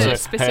to flood.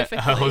 specifically.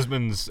 Her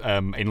husband's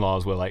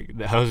in-laws were like,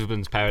 her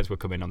husband's parents were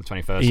coming on the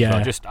 21st. Yeah.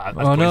 So just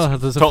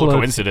there's a total flood.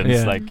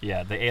 coincidence.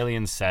 Yeah. The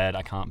aliens said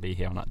I can't be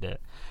here on that date.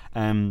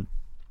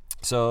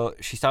 So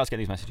she starts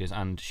getting these messages,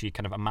 and she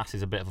kind of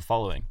amasses a bit of a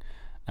following.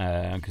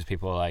 Because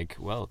people are like,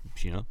 well,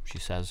 she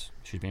says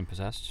she's being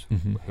possessed.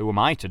 Mm-hmm. Who am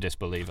I to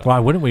disbelieve her? Why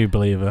wouldn't we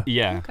believe her?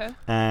 Yeah. Okay.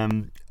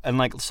 And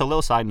like, so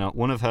little side note,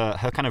 one of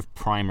her kind of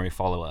primary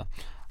follower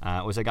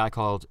was a guy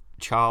called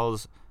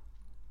Charles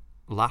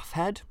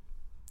Laughhead.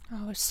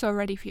 Oh, I was so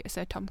ready for you to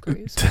say Tom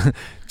Cruise.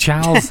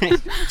 Charles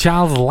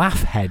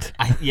Laughhead.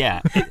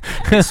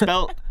 It's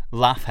spelled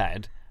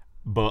Laughhead,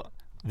 but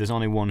there's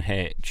only one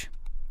H.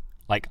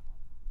 Like,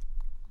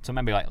 so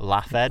maybe like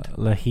Laughed.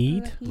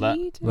 Laheed?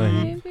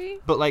 Maybe.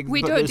 But like,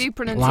 we but don't do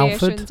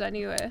pronunciations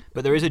anyway.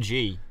 But there is a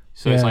G,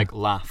 so it's like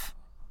Laughed.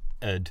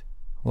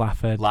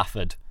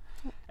 Laughed.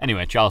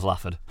 Anyway, Charles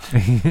Laughed.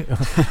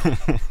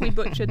 We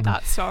butchered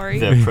that, sorry.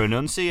 The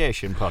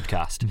pronunciation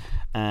podcast.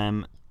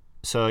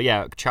 So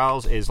yeah,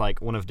 Charles is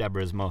like one of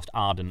Deborah's most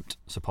ardent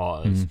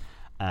supporters.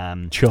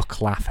 Chuck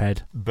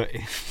Laughhead. But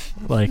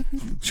like,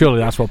 surely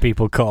that's what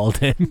people called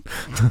him.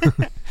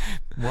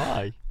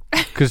 Why?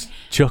 Because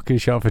Chuck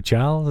is short for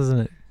Charles, isn't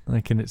it?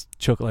 Like, and it's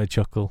Chuckle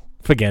Chuckle.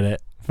 Forget it.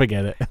 I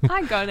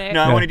got it.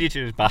 No, I wanted you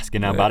to just bask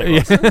in how bad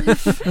it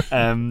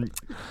was.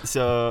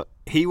 So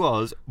he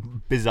was,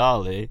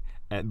 bizarrely,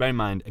 bear in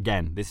mind,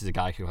 again, this is a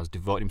guy who has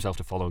devoted himself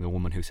to following a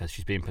woman who says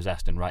she's being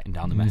possessed and writing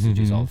down the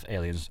messages of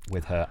aliens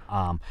with her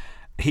arm.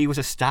 He was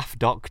a staff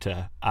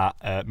doctor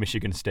at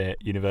Michigan State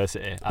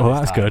University. Oh,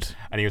 that's good.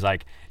 And he was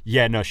like,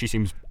 yeah, no, she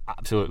seems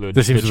absolutely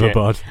This seems legit.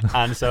 odd.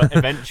 And so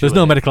eventually... There's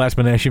no medical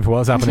explanation for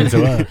what's happening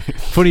to her.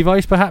 Funny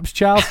voice, perhaps,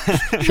 Charles?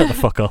 Shut the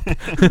fuck up.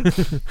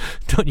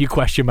 Don't you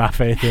question my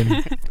faith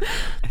in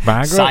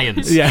Margaret?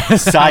 Science. Yeah.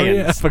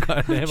 Science. I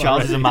forgot her name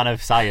Charles already. is a man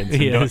of science,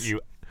 and don't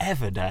you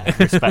ever dare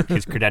respect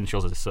his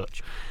credentials as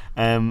such.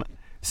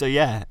 So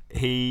yeah,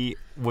 he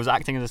was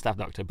acting as a staff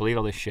doctor, believed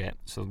all this shit,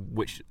 so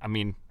which, I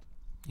mean,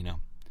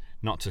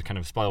 not to kind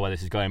of spoil where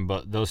this is going,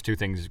 but those two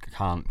things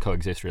can't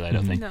coexist, really, I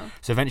don't think. No.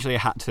 So eventually, he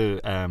had to.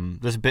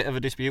 There's a bit of a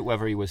dispute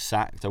whether he was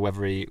sacked or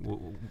whether he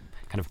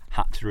kind of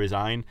had to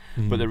resign.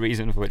 But the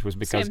reason for which was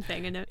because Same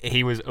thing, innit?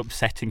 he was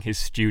upsetting his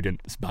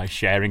students by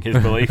sharing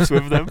his beliefs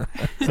with them.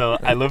 So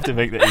I love to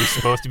think that he's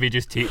supposed to be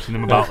just teaching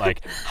them about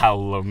like how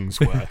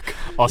lungs work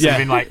or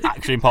something like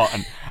actually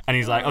important. And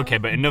he's like, okay,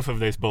 but enough of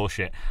this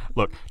bullshit.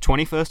 Look,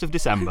 21st of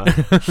December,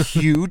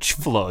 huge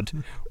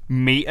flood.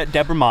 Meet at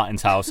Deborah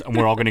Martin's house, and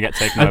we're all going to get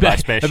taken over by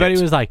spaceships. I bet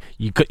he was like,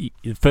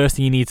 the first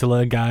thing you need to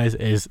learn, guys,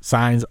 is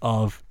signs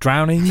of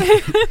drowning.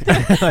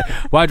 Like,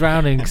 why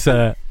drowning,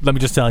 sir? Let me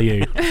just tell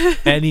you.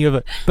 Any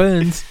other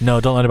burns? No,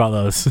 don't learn about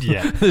those.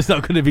 Yeah. There's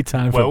not going to be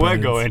time for Where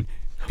burns. we're going,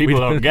 people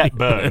don't get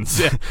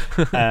burns.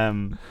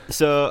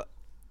 So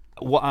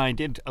what I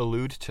did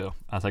allude to,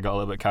 as I got a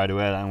little bit carried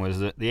away then, was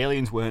that the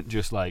aliens weren't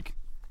just like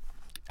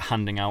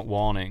handing out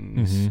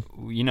warnings.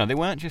 They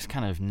weren't just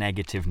kind of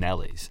negative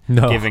Nellies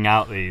giving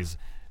out these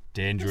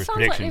dangerous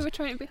predictions. Like they were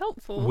trying to be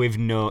helpful.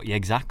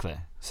 Exactly.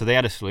 So they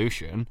had a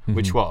solution,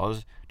 which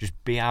was just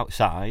be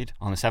outside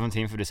on the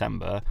 17th of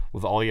December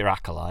with all your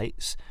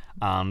acolytes,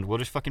 and we'll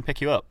just fucking pick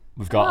you up.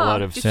 We've got a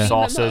load of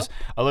saucers.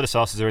 A lot of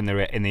saucers are in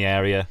the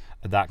area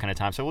at that kind of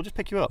time, so we'll just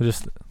pick you up. We'll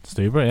just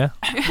stupid,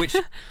 yeah. Which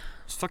is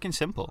fucking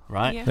simple,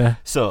 right? Yeah.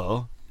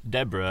 So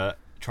Deborah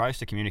tries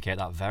to communicate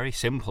that very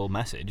simple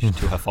message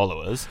to her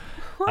followers.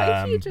 What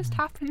if you just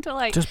happen to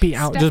like just be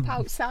out, step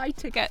outside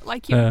to get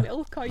like your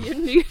milk or your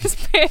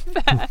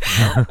newspaper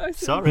or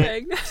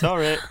something?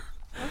 Sorry,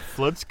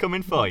 flood's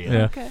coming for you.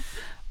 Yeah. Okay.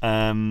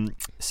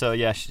 So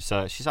yeah,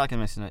 she's like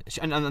missing it,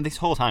 and this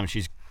whole time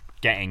she's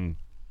getting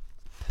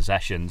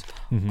possessions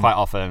quite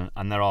often,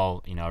 and they're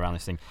all around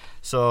this thing.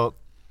 So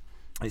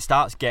it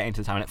starts getting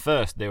to the time, and at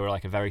first they were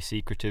like a very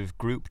secretive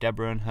group,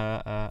 Deborah and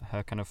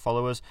her kind of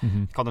followers.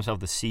 They called themselves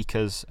the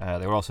Seekers.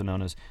 They were also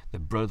known as the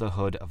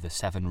Brotherhood of the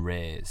Seven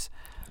Rays.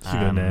 That's a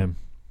good name.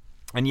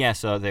 And yeah,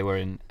 so they were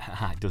in.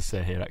 It does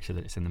say here actually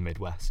that it's in the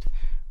Midwest.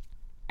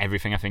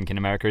 Everything I think in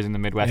America is in the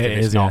Midwest.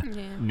 If it's not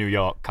New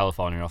York,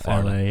 California, or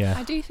Florida. LA, yeah.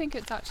 I do think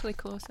it's actually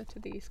closer to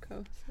the East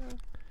Coast. So.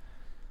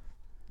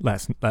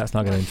 Let's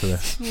not get into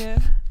this. Yeah.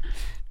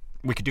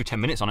 We could do 10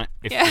 minutes on it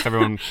if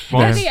everyone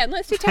wants. At the end,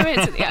 let's do 10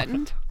 minutes at the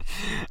end.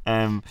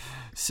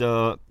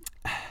 So,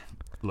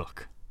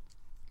 look,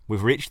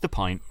 we've reached the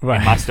point in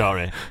my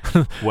story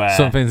where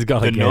something's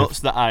got the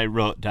notes that I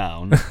wrote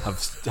down have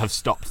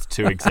stopped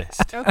to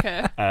exist.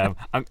 Okay.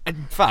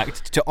 In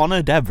fact, to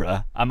honour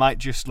Deborah, I might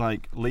just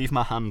like leave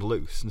my hand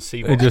loose and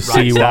see what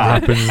happens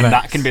next. And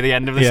that can be the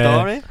end of the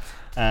story.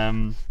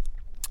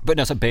 But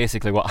no, so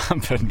basically what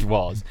happened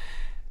was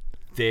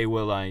they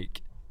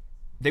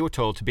were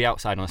told to be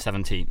outside on the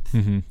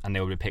 17th, and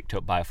they would be picked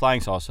up by a flying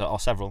saucer or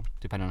several,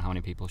 depending on how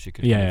many people she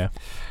could.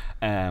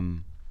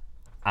 And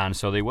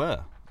so they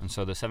were. And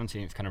so the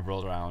 17th kind of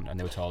rolled around, and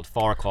they were told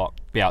 4 o'clock,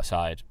 be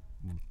outside,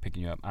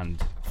 picking you up.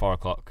 And 4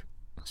 o'clock,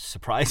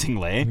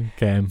 surprisingly,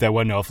 there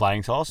were no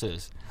flying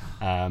saucers.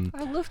 I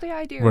love the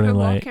idea of them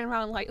walking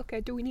around like,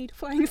 okay, do we need a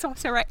flying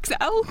saucer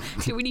XL?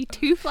 Do we need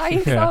 2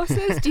 flying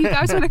saucers? Do you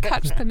guys want to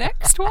catch the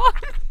next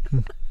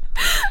one?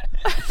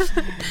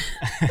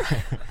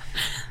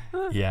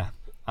 Yeah,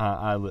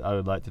 I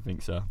would like to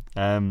think so.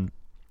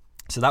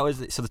 So the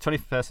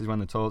 21st is when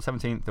they're told.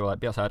 17th they were like,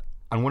 be outside,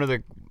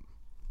 and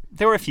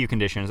there were a few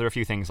conditions. There were a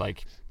few things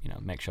like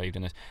make sure you've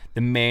done this.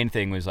 The main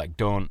thing was like,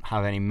 don't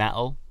have any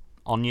metal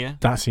on you.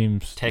 That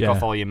seems take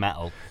off all your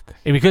metal.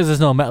 And because there's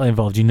no metal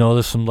involved,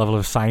 there's some level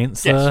of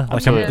science there.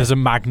 Like there's a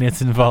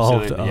magnet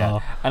involved.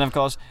 Yeah. And of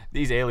course,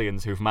 these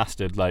aliens who've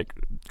mastered like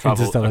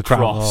travel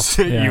across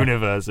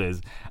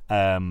universes,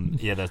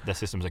 their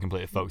systems are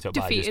completely fucked up.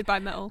 Defeated by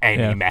metal.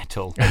 Any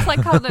metal. It's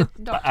like how the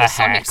Dr.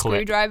 Sonic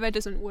screwdriver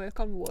doesn't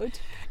work on wood.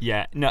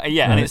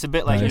 And it's a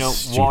bit like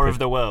War of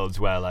the Worlds,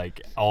 where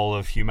like all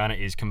of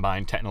humanity's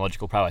combined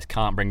technological prowess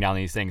can't bring down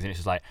these things, and it's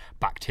just like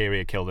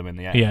bacteria kill them in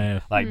the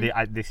end.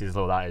 This is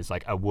all that is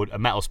like a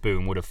metal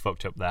spoon would have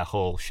fucked up their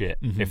whole shit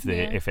if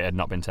it had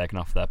not been taken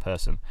off their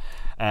person.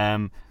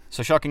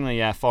 So shockingly,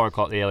 4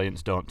 o'clock the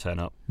aliens don't turn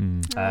up.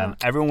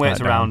 Everyone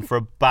waits around for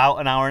about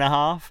an hour and a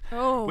half,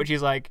 which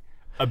is like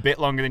a bit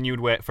longer than you'd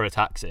wait for a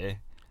taxi.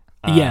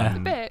 A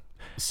bit.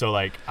 So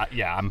like,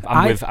 I'm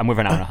with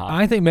an hour and a half.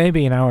 I think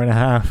maybe an hour and a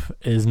half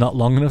is not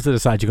long enough to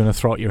decide you're going to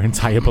throw out your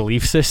entire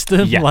belief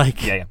system.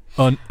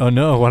 Oh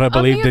no, what I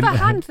believed in. On the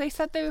other hand, they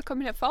said they were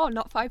coming at 4,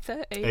 not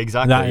 5:30.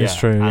 Exactly. That is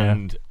true.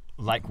 And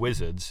like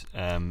wizards,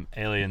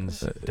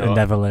 aliens are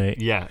never late.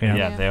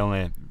 They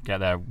only get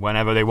there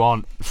whenever they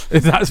want.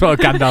 That's what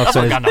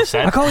Gandalf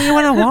said. I call you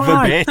when I want.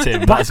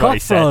 Verbatim. That's what he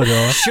said.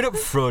 Frodo. Shut up,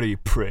 Frodo, you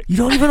prick. You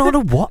don't even own a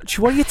watch.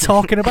 What are you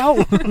talking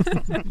about?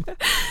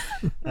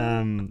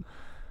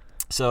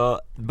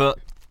 But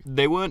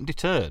they weren't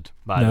deterred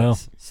by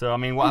this. So I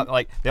mean,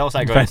 they all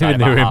started going inside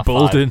about they were half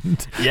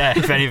emboldened. 5. Yeah,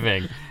 if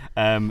anything.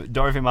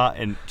 Dorothy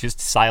Martin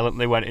just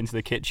silently went into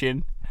the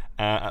kitchen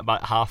at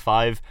about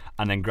 5:30,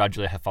 and then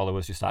gradually her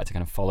followers just started to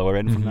kind of follow her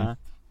in from there.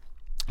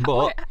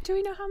 But do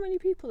we know how many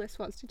people this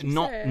was? Did you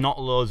say?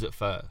 Not loads at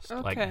first.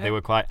 Okay. Like they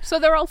were quite. So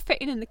they're all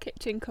fitting in the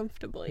kitchen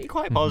comfortably.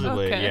 Quite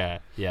possibly, yeah.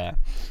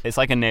 It's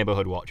like a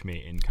neighbourhood watch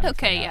meeting kind of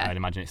thing. Yeah. I'd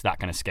imagine it's that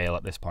kind of scale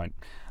at this point.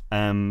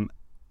 But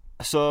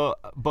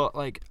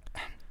like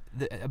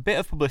a bit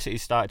of publicity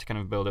started to kind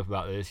of build up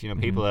about this.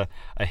 People are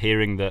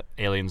hearing that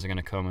aliens are going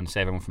to come and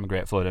save everyone from a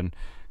great flood, and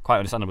quite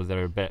understandably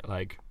they're a bit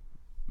like,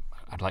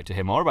 I'd like to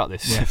hear more about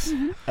this. Yes.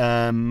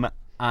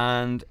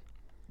 And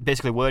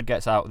basically word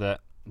gets out that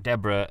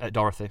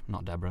Dorothy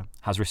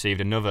has received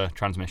another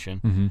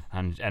transmission,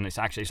 and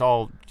it's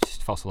all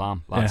just false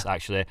alarm. Lads,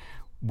 actually,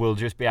 we'll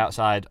just be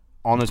outside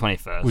on the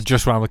 21st. We're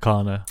just round the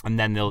corner, and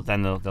then they'll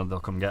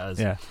come get us.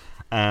 Yeah.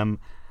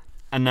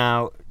 And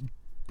now,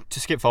 to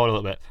skip forward a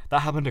little bit, that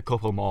happened a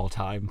couple more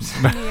times.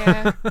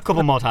 A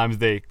couple more times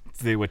they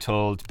were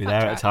told to be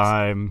there at a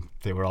time.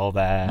 They were all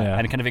there,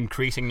 and kind of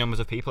increasing numbers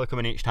of people are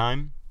coming each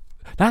time.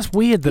 That's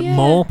weird that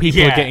more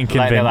people are getting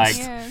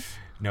convinced.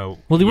 No.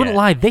 Well, they wouldn't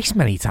lie this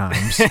many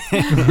times.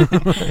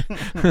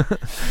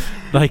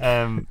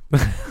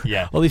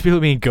 All these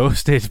people being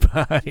ghosted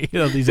by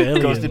these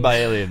aliens. Ghosted by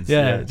aliens.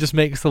 Yeah, it just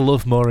makes the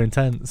love more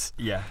intense.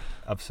 Yeah,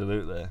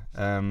 absolutely.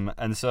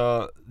 And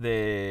so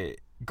they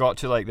got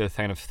to like the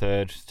kind of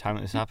third time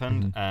that this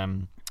happened.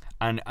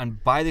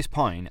 And by this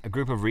point, a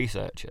group of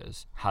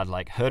researchers had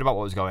like heard about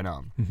what was going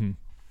on.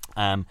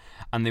 And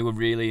they were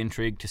really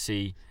intrigued to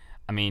see.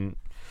 I mean,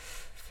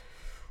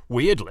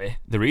 weirdly,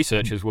 the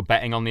researchers were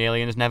betting on the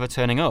aliens never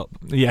turning up.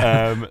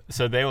 Yeah.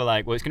 So they were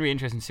like, well, it's going to be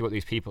interesting to see what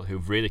these people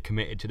who've really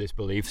committed to this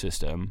belief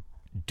system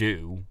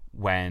do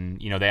when,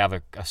 you know, they have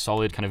a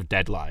solid kind of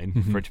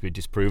deadline for it to be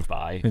disproved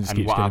by,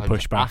 and what happens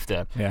push back.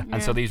 after. Yeah.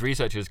 And so these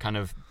researchers kind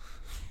of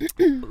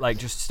like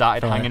just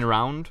started hanging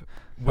around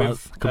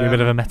with... could be a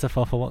bit of a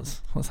metaphor for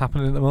what's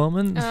happening at the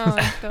moment.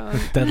 Oh, God.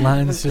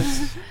 Deadlines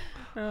just...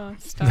 Oh,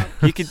 stop.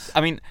 You could,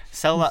 I mean,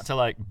 sell that to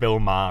like Bill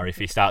Maher if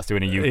he starts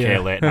doing a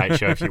UK late night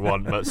show if you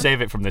want, but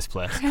save it from this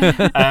place.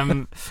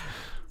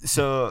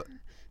 So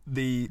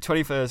the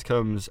 21st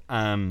comes,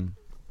 and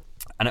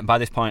by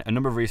this point, a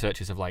number of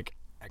researchers have like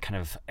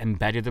kind of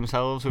embedded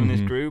themselves within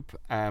this group,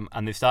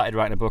 and they've started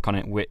writing a book on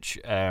it, which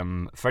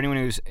for anyone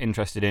who's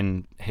interested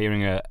in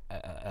hearing a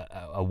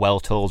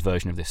well-told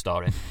version of this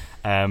story,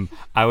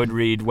 I would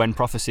read When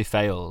Prophecy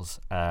Fails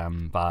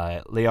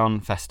by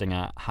Leon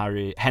Festinger,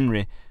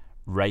 Henry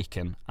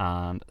Raken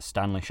and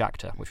Stanley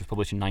Schachter, which was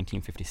published in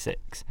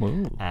 1956.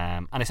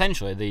 And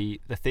essentially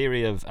the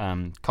theory of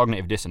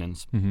cognitive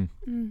dissonance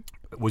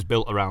was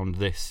built around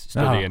this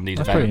study and these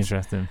that's events. pretty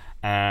interesting.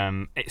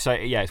 So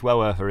it's well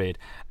worth a read.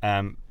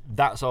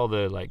 That's all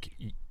the like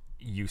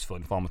useful,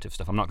 informative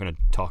stuff. I'm not going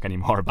to talk any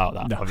more about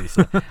that,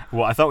 obviously.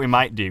 What I thought we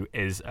might do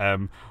is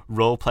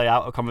role play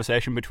out a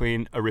conversation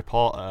between a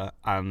reporter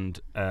and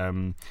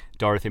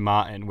Dorothy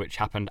Martin, which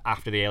happened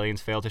after the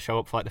aliens failed to show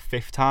up for like the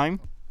 5th time.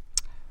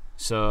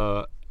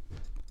 So,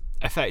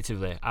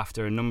 effectively,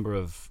 after a number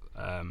of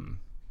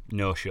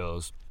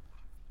no-shows,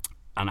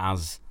 and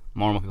as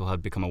more and more people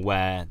had become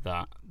aware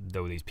that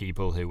there were these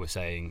people who were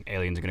saying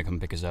aliens are going to come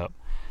pick us up,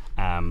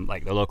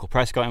 like the local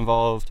press got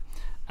involved,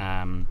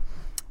 and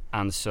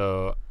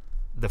so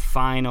the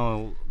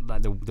final,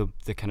 like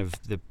the kind of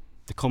the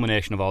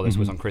culmination of all this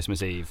was on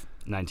Christmas Eve,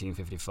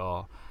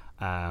 1954.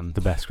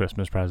 The best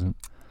Christmas present.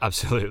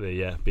 Absolutely,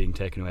 yeah, being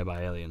taken away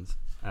by aliens.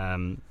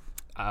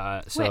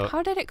 Wait,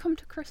 how did it come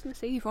to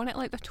Christmas Eve? Wasn't it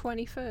like the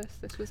 21st?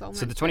 This was all.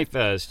 So the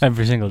 21st.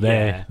 Every single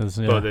day. Yeah.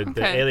 But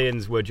the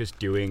aliens were just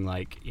doing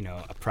like, you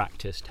know, a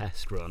practice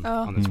test run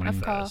on the 21st.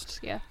 Of course,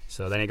 yeah.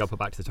 So then it got put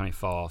back to the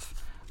 24th,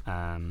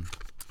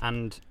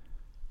 and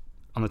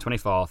on the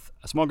 24th,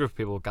 a small group of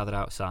people gathered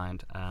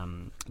outside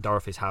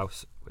Dorothy's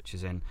house, which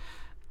is in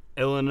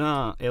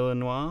Illinois.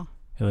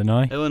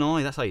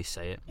 Illinois, that's how you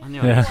say it. I knew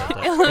I said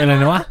that.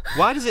 Illinois.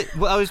 Why does it?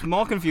 Well, I was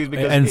more confused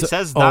because it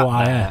says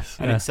that there,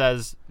 and it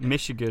says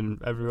Michigan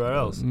everywhere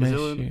else. Is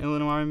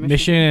Illinois and Michigan?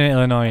 Michigan and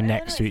Illinois are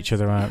next to each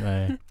other, aren't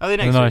they? Are they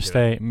next Illinois to each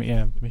other? State,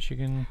 yeah,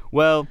 Michigan.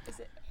 Well,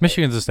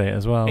 Michigan's a state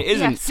as well. It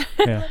isn't. Yes.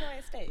 Yeah.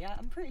 Illinois State, yeah,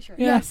 I'm pretty sure.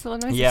 Yes,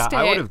 Illinois Yeah, State.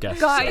 I would have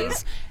guessed.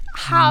 Guys,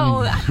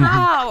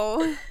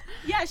 how?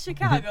 Yeah,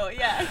 Chicago,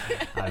 yeah.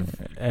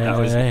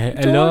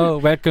 Hello,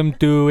 welcome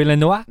to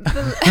Illinois.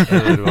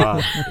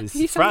 Illinois.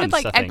 You France, sounded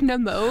like I think. Edna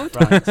Mode.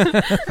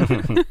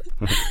 France.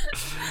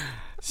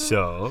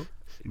 So,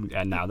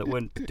 and now that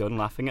we're done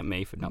laughing at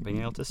me for not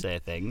being able to say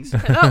things,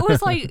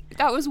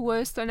 that was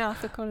worse than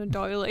Arthur Conan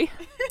Doyle.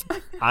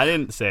 I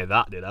didn't say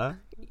that, did I?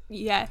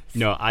 Yes.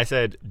 No, I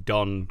said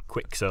Don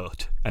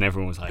Quixote, and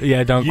everyone was like,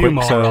 Yeah, Don "You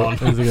Quixote. moron."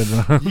 That was a good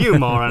one. You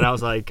moron. I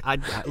was like,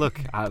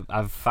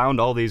 I've found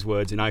all these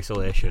words in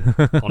isolation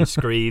on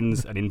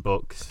screens and in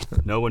books.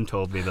 No one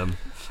told me them.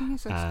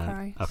 Jesus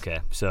Christ. Okay,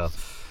 so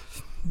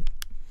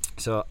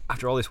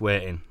after all this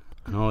waiting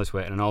and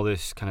all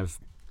this kind of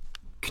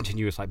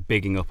continuous like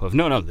bigging up of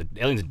no, the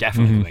aliens are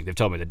definitely coming. They've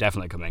told me they're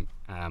definitely coming,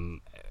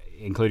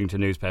 including to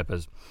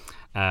newspapers.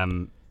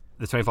 The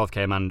 24th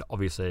came, and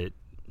obviously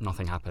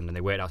nothing happened, and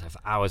they waited outside for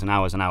hours and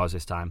hours and hours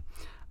this time.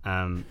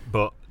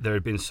 But there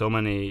had been so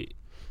many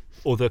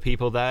other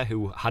people there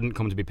who hadn't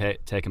come to be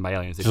taken by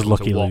aliens. They Just just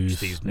come to lucky watch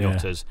these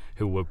nutters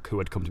who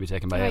had come to be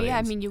taken by aliens. Yeah,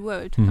 I mean, you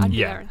would. I'd be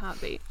Yeah. there in a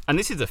heartbeat. And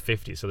this is the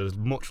 50s, so there's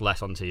much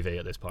less on TV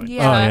at this point.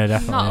 Yeah,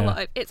 definitely, not a yeah.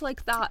 lot. It's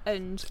like that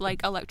and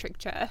like Electric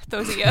Chair.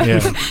 Those are Yeah.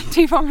 your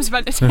two forms of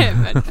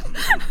entertainment.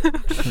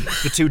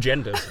 The two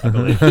genders, I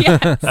believe.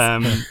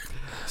 Yes.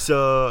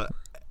 So,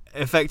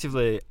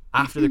 effectively,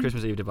 after the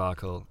Christmas Eve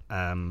debacle,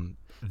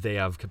 they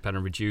have kind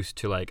of reduced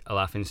to like a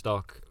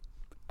laughingstock,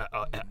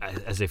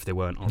 as if they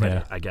weren't already,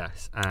 Yeah. I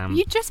guess.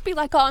 You'd just be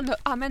like, oh, no,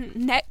 I meant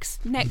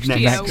next year, Next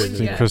wouldn't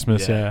you?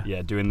 Christmas, yeah.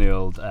 Yeah, doing the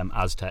old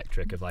Aztec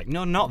trick of like,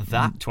 no, not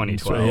that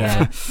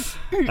 2012.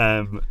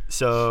 Yeah.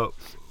 So,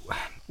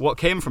 what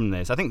came from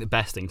this, I think the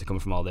best thing to come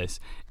from all this,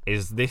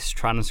 is this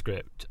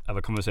transcript of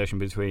a conversation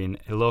between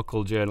a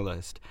local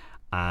journalist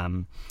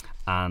and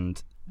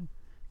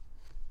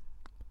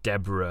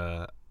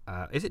Deborah.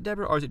 Is it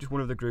Deborah, or is it just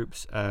one of the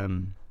groups?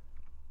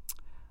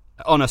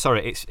 Oh no,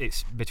 sorry,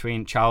 it's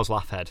between Charles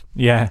Laffhead,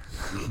 Yeah.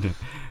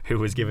 who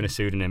was given a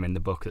pseudonym in the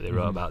book that they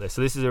wrote about this.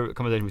 So this is a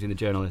conversation between the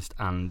journalist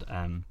and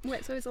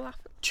Wait, so is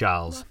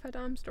Charles. Laffhead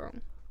Armstrong?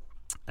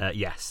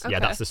 Yes, Okay. yeah,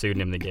 that's the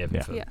pseudonym they gave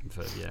him Yeah.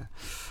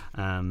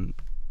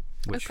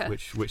 Which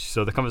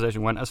so the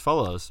conversation went as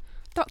follows.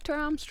 Dr.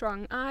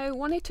 Armstrong, I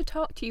wanted to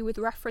talk to you with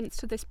reference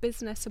to this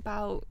business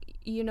about,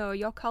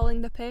 you're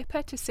calling the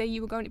paper to say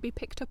you were going to be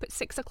picked up at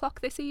 6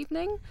 o'clock this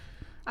evening.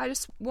 I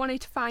just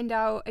wanted to find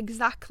out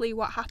exactly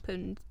what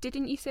happened.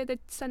 Didn't you say they'd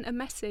sent a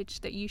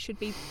message that you should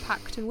be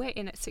packed and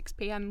waiting at 6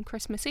 p.m.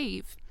 Christmas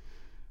Eve?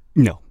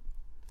 No.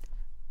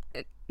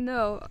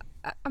 No,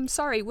 I'm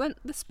sorry. Weren't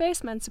the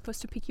spacemen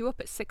supposed to pick you up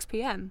at 6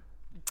 p.m?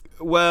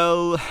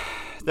 Well,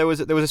 there was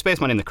a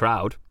spaceman in the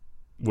crowd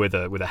with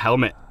a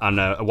helmet and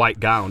a white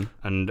gown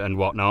and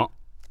whatnot.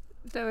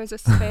 There was a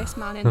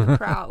spaceman in the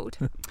crowd.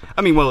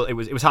 I mean, well, it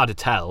was hard to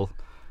tell.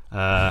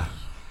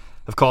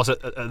 Of course,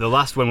 at the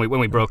last when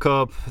we broke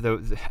up,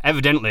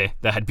 evidently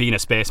there had been a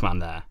spaceman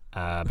there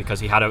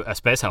because he had a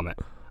space helmet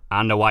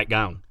and a white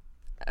gown.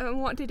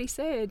 And what did he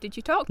say? Did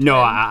you talk to him? No,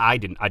 I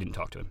didn't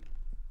talk to him.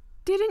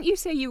 Didn't you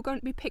say you were going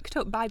to be picked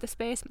up by the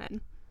spacemen?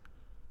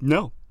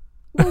 No.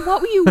 Well,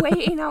 what were you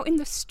waiting out in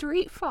the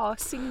street for,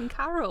 singing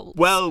carols?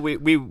 Well,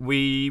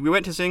 we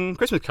went to sing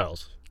Christmas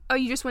carols. Oh,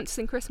 you just went to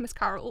sing Christmas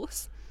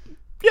carols?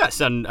 Yes,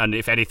 and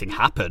if anything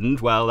happened,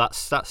 well,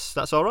 that's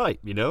all right.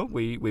 You know,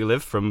 we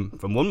live from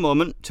one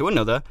moment to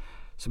another.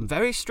 Some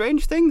very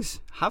strange things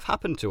have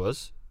happened to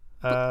us,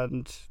 But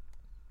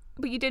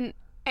you didn't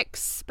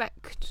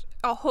expect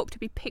or hope to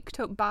be picked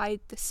up by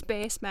the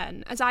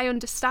spacemen, as I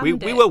understand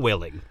it. We were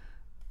willing.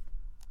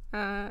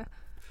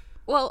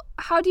 Well,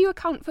 how do you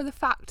account for the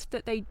fact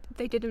that they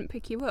didn't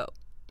pick you up?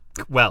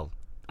 Well,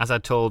 as I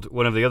told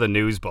one of the other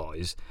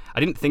newsboys, I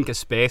didn't think a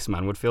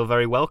spaceman would feel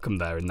very welcome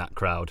there in that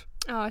crowd.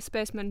 Oh, a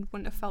spaceman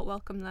wouldn't have felt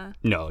welcome there.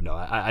 No,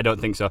 I don't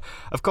think so.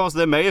 Of course,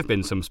 there may have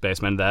been some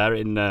spacemen there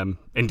in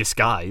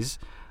disguise.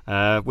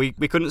 We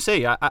couldn't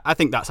see. I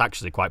think that's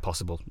actually quite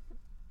possible.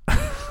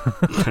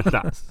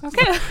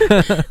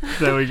 Okay.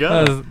 There we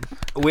go.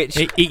 Which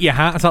eat your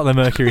hats at the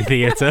Mercury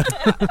Theatre.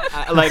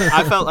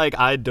 I felt like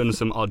I'd done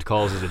some odd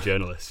calls as a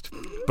journalist,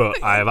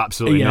 but I have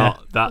absolutely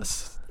not.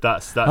 That's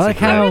like a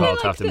how- great call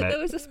to have to that make. there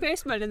was a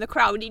spaceman in the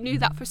crowd. He knew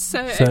that for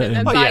certain. And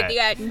then Oh, by yeah. the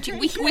end,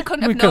 we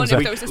couldn't have known if there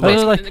was a I was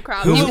spaceman like, in the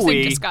crowd. Who He are was in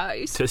we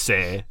disguise. to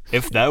say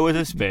if there was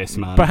a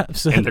spaceman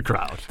Perhaps in the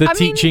crowd? The I mean,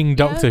 teaching yeah.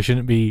 doctor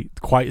shouldn't be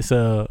quite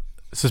so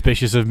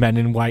suspicious of men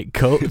in white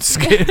coats.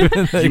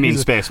 You mean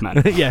spacemen?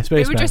 Yeah, They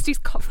spacemen. were just his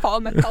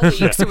former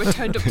colleagues who were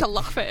turned up to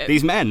laugh at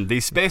him.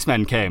 These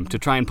spacemen came to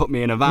try and put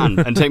me in a van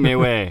and take me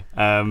away.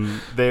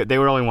 They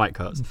were all in white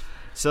coats.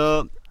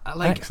 So,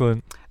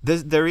 Excellent.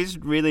 there is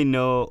really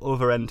no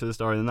other end to the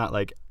story than that.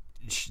 Like,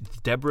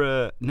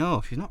 Deborah,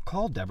 no, she's not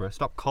called Deborah.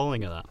 Stop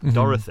calling her that. Mm-hmm.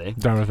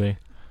 Dorothy.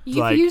 You've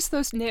Like- used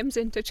those names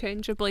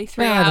interchangeably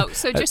throughout,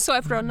 so just so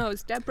everyone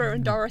knows, Deborah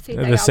and Dorothy,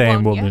 They're they the are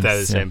same one, woman. yes? They're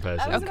the same I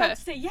person. was Okay. about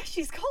to say, yes,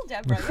 she's called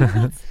Deborah.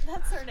 Yeah,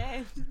 that's her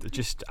name.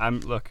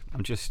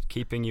 I'm just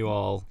keeping you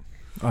all.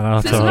 I know,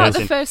 This is totally. not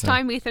Amazing. the first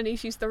time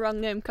Ethan's used the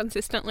wrong name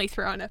consistently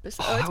throughout an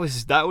episode.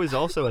 That was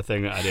also a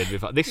thing that I did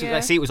before. Yeah. I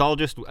see. It was all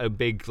just a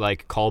big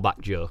like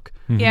callback joke.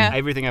 Yeah.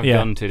 Everything I've Yeah.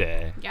 done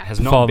today Yeah. has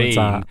not Performance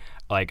been art.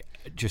 like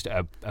just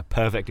a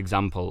perfect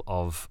example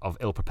of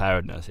ill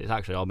preparedness. It's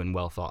actually all been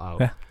well thought out.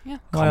 Yeah. Yeah.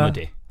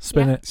 Comedy.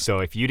 Spin Yeah. it. So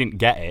if you didn't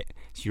get it,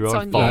 it's your It's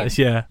own on fault.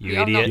 you. Yeah. You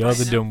You're idiot. not You're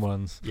the right. dumb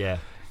ones. Yeah.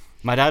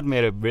 My dad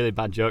made a really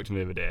bad joke to me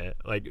the other day.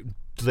 Like,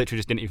 literally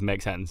just didn't even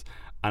make sense.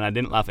 And I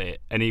didn't laugh at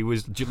it. And he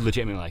was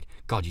legitimately like,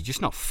 God, you're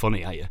just not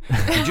funny, are you?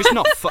 You're just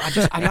not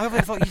I never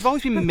thought, you've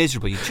always been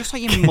miserable. You're just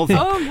like your mother.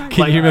 Oh my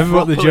Can you remember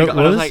what the properly joke got-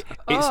 and I was? like,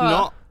 it's Oh.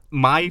 not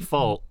my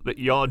fault that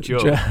your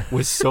joke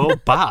was so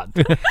bad.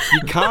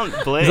 You can't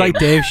blame. It's like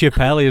Dave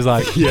Chappelle. He's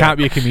like, you Yeah. can't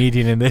be a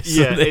comedian in this,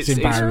 Yeah, this it's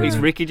environment.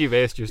 Ricky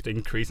Gervais just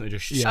increasingly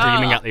just Yeah.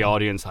 screaming Oh. at the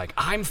audience like,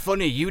 I'm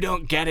funny, you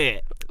don't get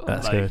it.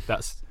 That's like, good.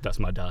 That's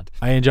my dad.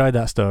 I enjoyed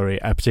that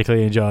story. I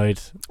particularly enjoyed.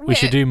 We Wait,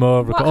 should do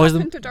more. What Oh, is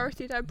happened to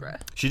Dorothy Deborah?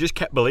 She just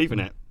kept believing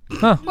it.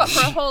 What,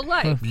 for a whole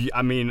life?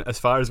 I mean, as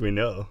far as we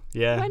know,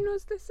 yeah. When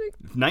was this?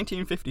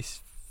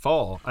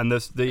 1954, and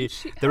the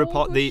how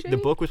report old the was she?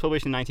 book was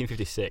published in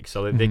 1956.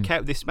 So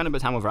they spent a bit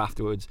of time over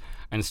afterwards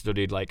and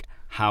studied like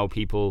how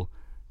people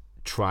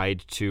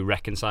tried to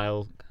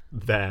reconcile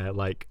their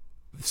like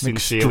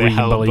sincerely Extreme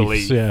held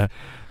beliefs, belief yeah.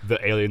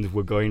 that aliens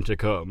were going to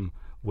come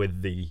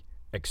with the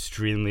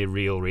extremely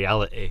real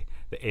reality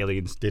that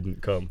aliens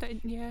didn't come.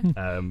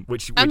 Yeah.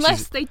 Which Unless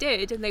is, they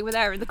did and they were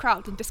there in the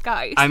crowd in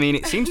disguise. I mean,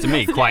 it seems to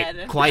me quite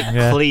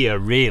Yeah. clear,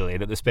 really,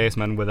 that the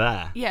spacemen were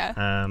there.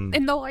 Yeah.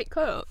 In the white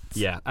coats.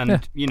 Yeah,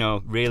 and you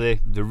know, really,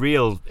 the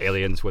real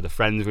aliens were the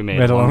friends we made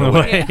Made along the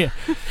way.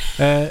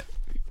 Yeah.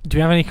 Do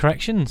we have any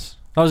corrections?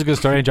 That was a good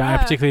story. I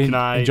particularly Can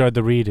I- enjoyed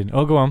the reading.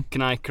 Oh, go on.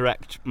 Can I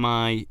correct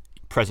my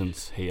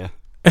presence here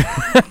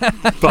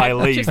by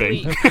Just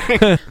leaving?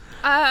 leave.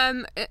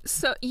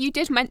 So you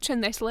did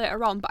mention this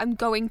later on, but I'm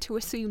going to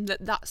assume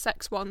that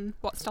sex one,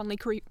 what Stanley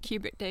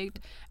Kubrick did,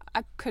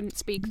 I couldn't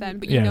speak then,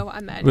 but you Yeah. know what I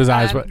meant. It was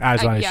Eyes Wide I'm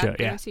Shut, gonna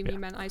yeah, assume yeah. you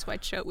meant Eyes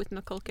Wide Shut with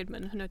Nicole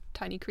Kidman and a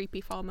tiny creepy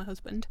former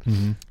husband.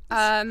 Mhm.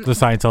 The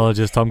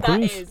Scientologist Tom That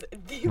Cruise. is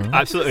the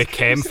Absolutely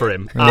came for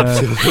him. Yeah.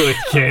 Absolutely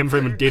came for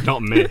him and did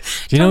not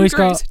miss. Do you know Tom he's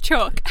got Cruise,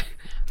 Chuck.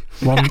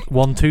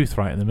 one tooth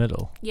right in the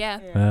middle? Yeah.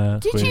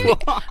 It's Did weird.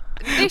 you?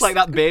 This, Like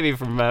that baby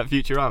from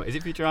Futurama. Is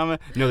it Futurama?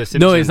 No, The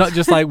Simpsons. No, it's not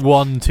just like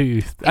one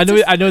tooth. I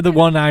know the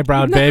one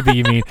eyebrowed baby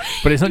you mean,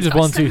 but it's not He's just got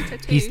one centre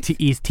tooth. tooth.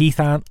 His teeth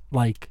aren't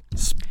like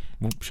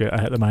Whoop, shit,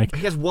 I hit the mic.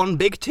 He has one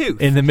big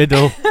tooth. In the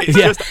middle. It's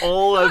just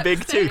all a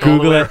big tooth Google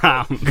all the way it.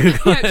 around.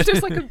 Yeah, it's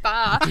just like a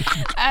bar.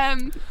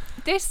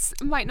 This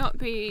might not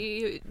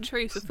be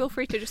true, so feel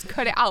free to just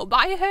cut it out.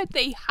 But I heard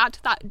that he had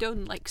that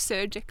done, like,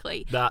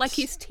 surgically. Like,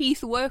 his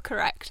teeth were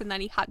correct, and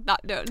then he had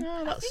that done.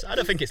 I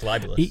don't think it's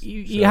libelous.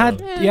 He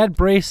had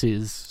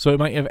braces, so it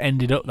might have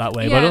ended up that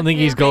way. But I don't think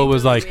his goal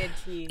was, like,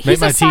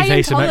 make my teeth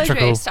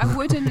asymmetrical. I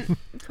wouldn't...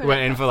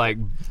 Went in for, like,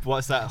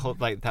 what's that whole,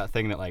 like, that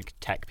thing that, like,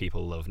 tech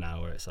people love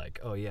now, where it's like,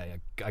 oh yeah,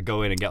 I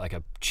go in and get, like,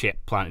 a chip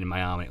planted in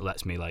my arm, and it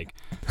lets me, like,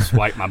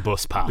 swipe my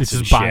bus pass. This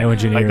and is shit.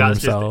 bioengineering Like,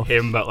 that's himself. just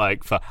him, but,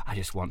 like, I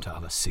just want to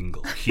have a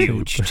single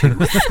huge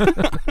tooth.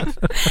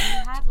 He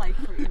had like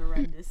pretty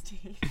horrendous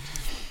teeth.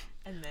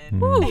 And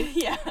then,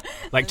 yeah.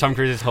 Like Tom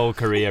Cruise's whole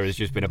career has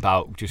just been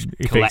about just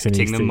He collecting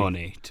fixing the his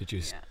money to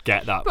just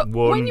get that But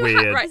one when you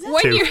weird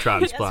when tooth you-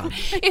 transplant.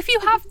 If you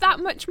have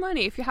that much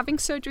money, if you're having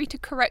surgery to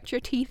correct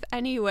your teeth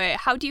anyway,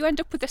 how do you end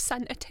up with a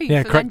centre tooth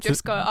and then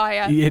just go, oh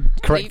yeah, you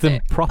correct leave them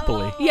it?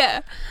 properly.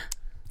 Yeah.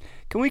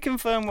 Can we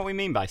confirm what we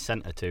mean by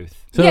centre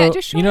tooth? So, Yeah,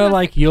 just show you know, him a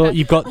like, picture.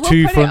 you've got We'll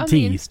two put it front on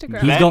the teeth.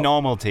 Instagram. They're got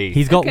normal teeth.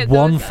 He's got Okay,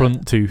 one those are-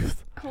 front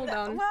tooth. Hold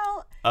on.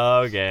 Well,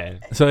 Okay.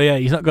 So, yeah,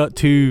 he's not got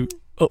two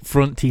up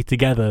front teeth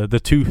together.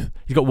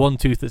 He's got one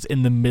tooth that's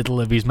in the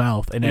middle of his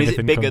mouth, and Is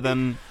everything it bigger comes-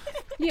 than...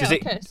 Yeah, Does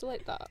it- okay, so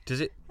like that.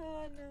 Does it... no.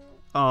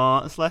 Oh,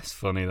 it's less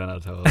funny than I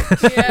thought.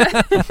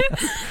 Yeah.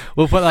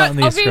 We'll put that on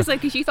the Instagram. Obviously,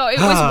 because you thought it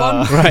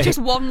was Right. just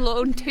one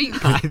lone tooth.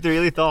 I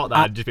really thought that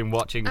I'd just been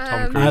watching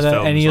Tom Cruise Are there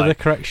films, any like, other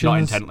corrections? not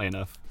intently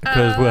enough.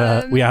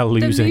 Because we are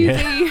losing it.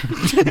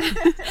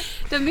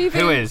 The movie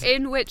Who is?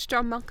 in which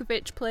John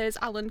Malkovich plays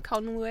Alan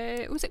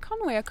Conway. Was it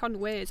Conway or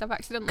Conways? I've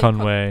accidentally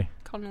Conway.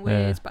 Conways,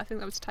 Yeah. but I think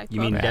that was a typo.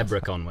 You mean there.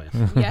 Deborah Conway?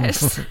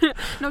 Yes.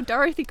 No,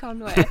 Dorothy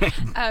Conway.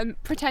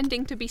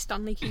 Pretending to be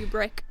Stanley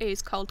Kubrick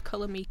is called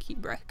Colour Me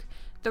Kubrick.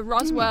 The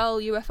Roswell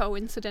UFO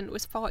incident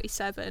was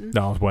 47.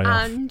 No, I was way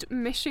off. And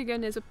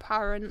Michigan is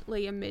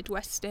apparently a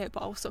Midwest state,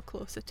 but also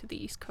closer to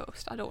the East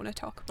Coast. I don't want to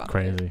talk about it.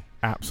 Crazy.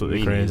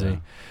 Absolutely Me crazy.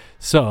 neither.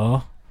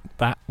 So,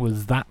 that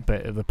was that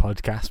bit of the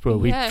podcast where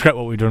we Yeah. checked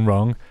what we'd done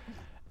wrong.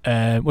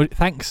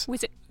 Thanks.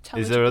 Was it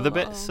Is there other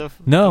intelligible bits or-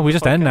 of... No, we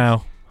just end podcast?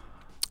 now.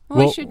 Well,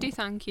 Well, we should do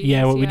thank you.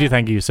 Yeah, well, we do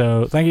thank you.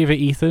 So, thank you for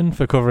Ethan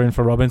for covering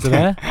for Robin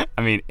today.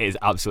 I mean, it's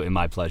absolutely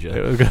my pleasure.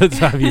 It was good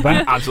to have you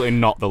back. Absolutely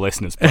not the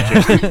listeners'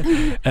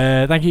 pleasure.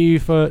 Thank you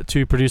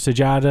to producer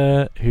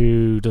Jada,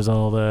 who does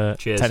all the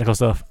Cheers. technical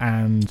stuff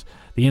and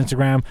the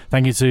Instagram.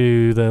 Thank you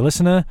to the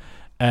listener.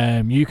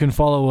 You can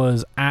follow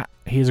us at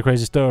Here's a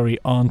Crazy Story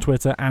on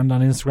Twitter and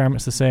on Instagram.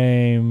 It's the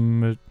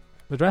same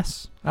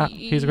address at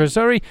Here's a Crazy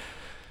Story.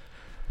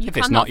 You If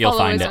it's cannot not, you'll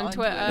follow find us it. on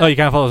Twitter. Oh, you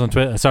can't follow us on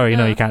Twitter. Sorry,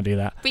 no, No. you can't do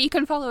that. But you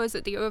can follow us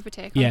at The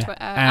Overtake on Yeah,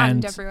 Twitter and-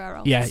 and everywhere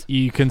else. Yeah,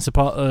 you can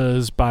support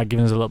us by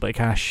giving us a little bit of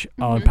cash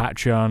on Mhm.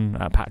 Patreon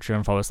at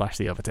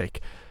Patreon/The Overtake.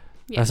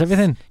 Yes. That's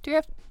everything. Do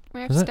we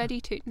have Is it?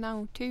 Steady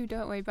now too,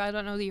 don't we? But I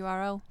don't know the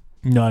URL.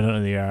 No, I don't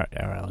know the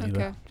URL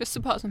either. Okay, just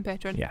support us on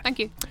Patreon. Yeah. Thank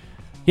you.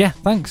 Yeah,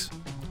 thanks.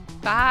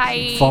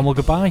 Bye. Formal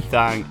goodbye.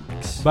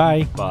 Thanks.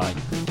 Bye. Bye.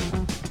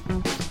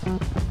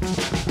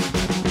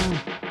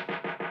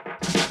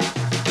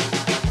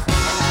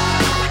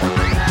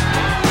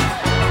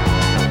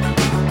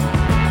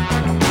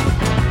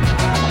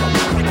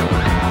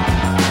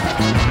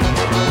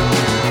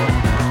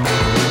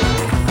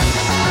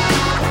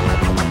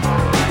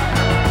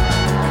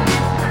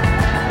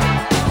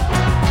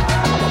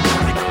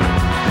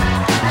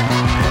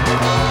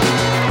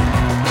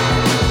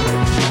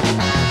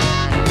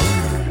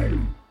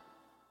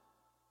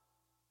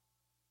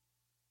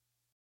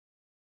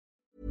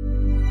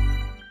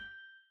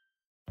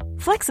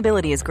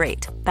 Flexibility is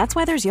great. That's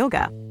why there's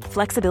yoga.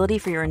 Flexibility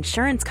for your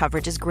insurance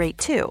coverage is great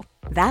too.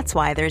 That's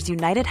why there's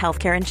United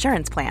Healthcare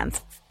Insurance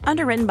Plans.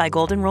 Underwritten by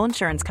Golden Rule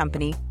Insurance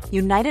Company,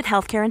 United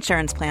Healthcare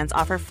Insurance Plans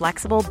offer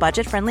flexible,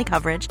 budget-friendly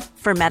coverage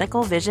for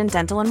medical, vision,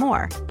 dental, and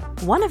more.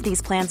 One of these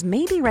plans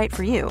may be right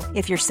for you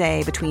if you're,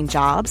 say, between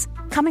jobs,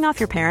 coming off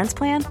your parents'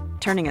 plan,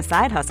 turning a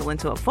side hustle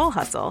into a full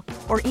hustle,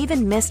 or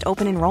even missed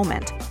open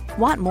enrollment.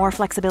 Want more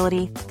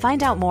flexibility?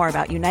 Find out more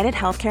about United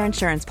Healthcare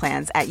Insurance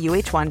Plans at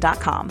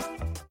uh1.com.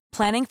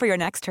 Planning for your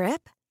next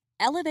trip?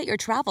 Elevate your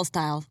travel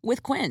style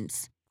with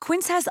Quince.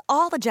 Quince has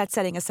all the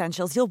jet-setting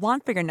essentials you'll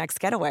want for your next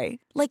getaway,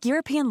 like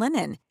European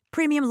linen,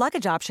 premium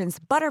luggage options,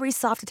 buttery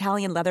soft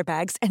Italian leather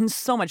bags, and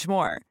so much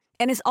more.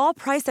 And is all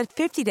priced at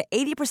 50 to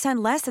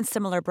 80% less than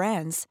similar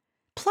brands.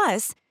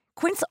 Plus,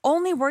 Quince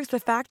only works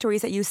with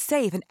factories that use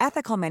safe and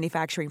ethical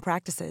manufacturing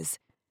practices.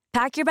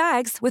 Pack your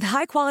bags with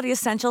high-quality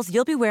essentials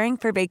you'll be wearing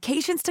for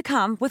vacations to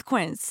come with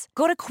Quince.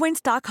 Go to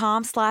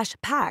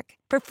quince.com/pack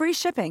for free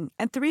shipping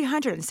and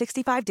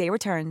 365-day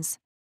returns.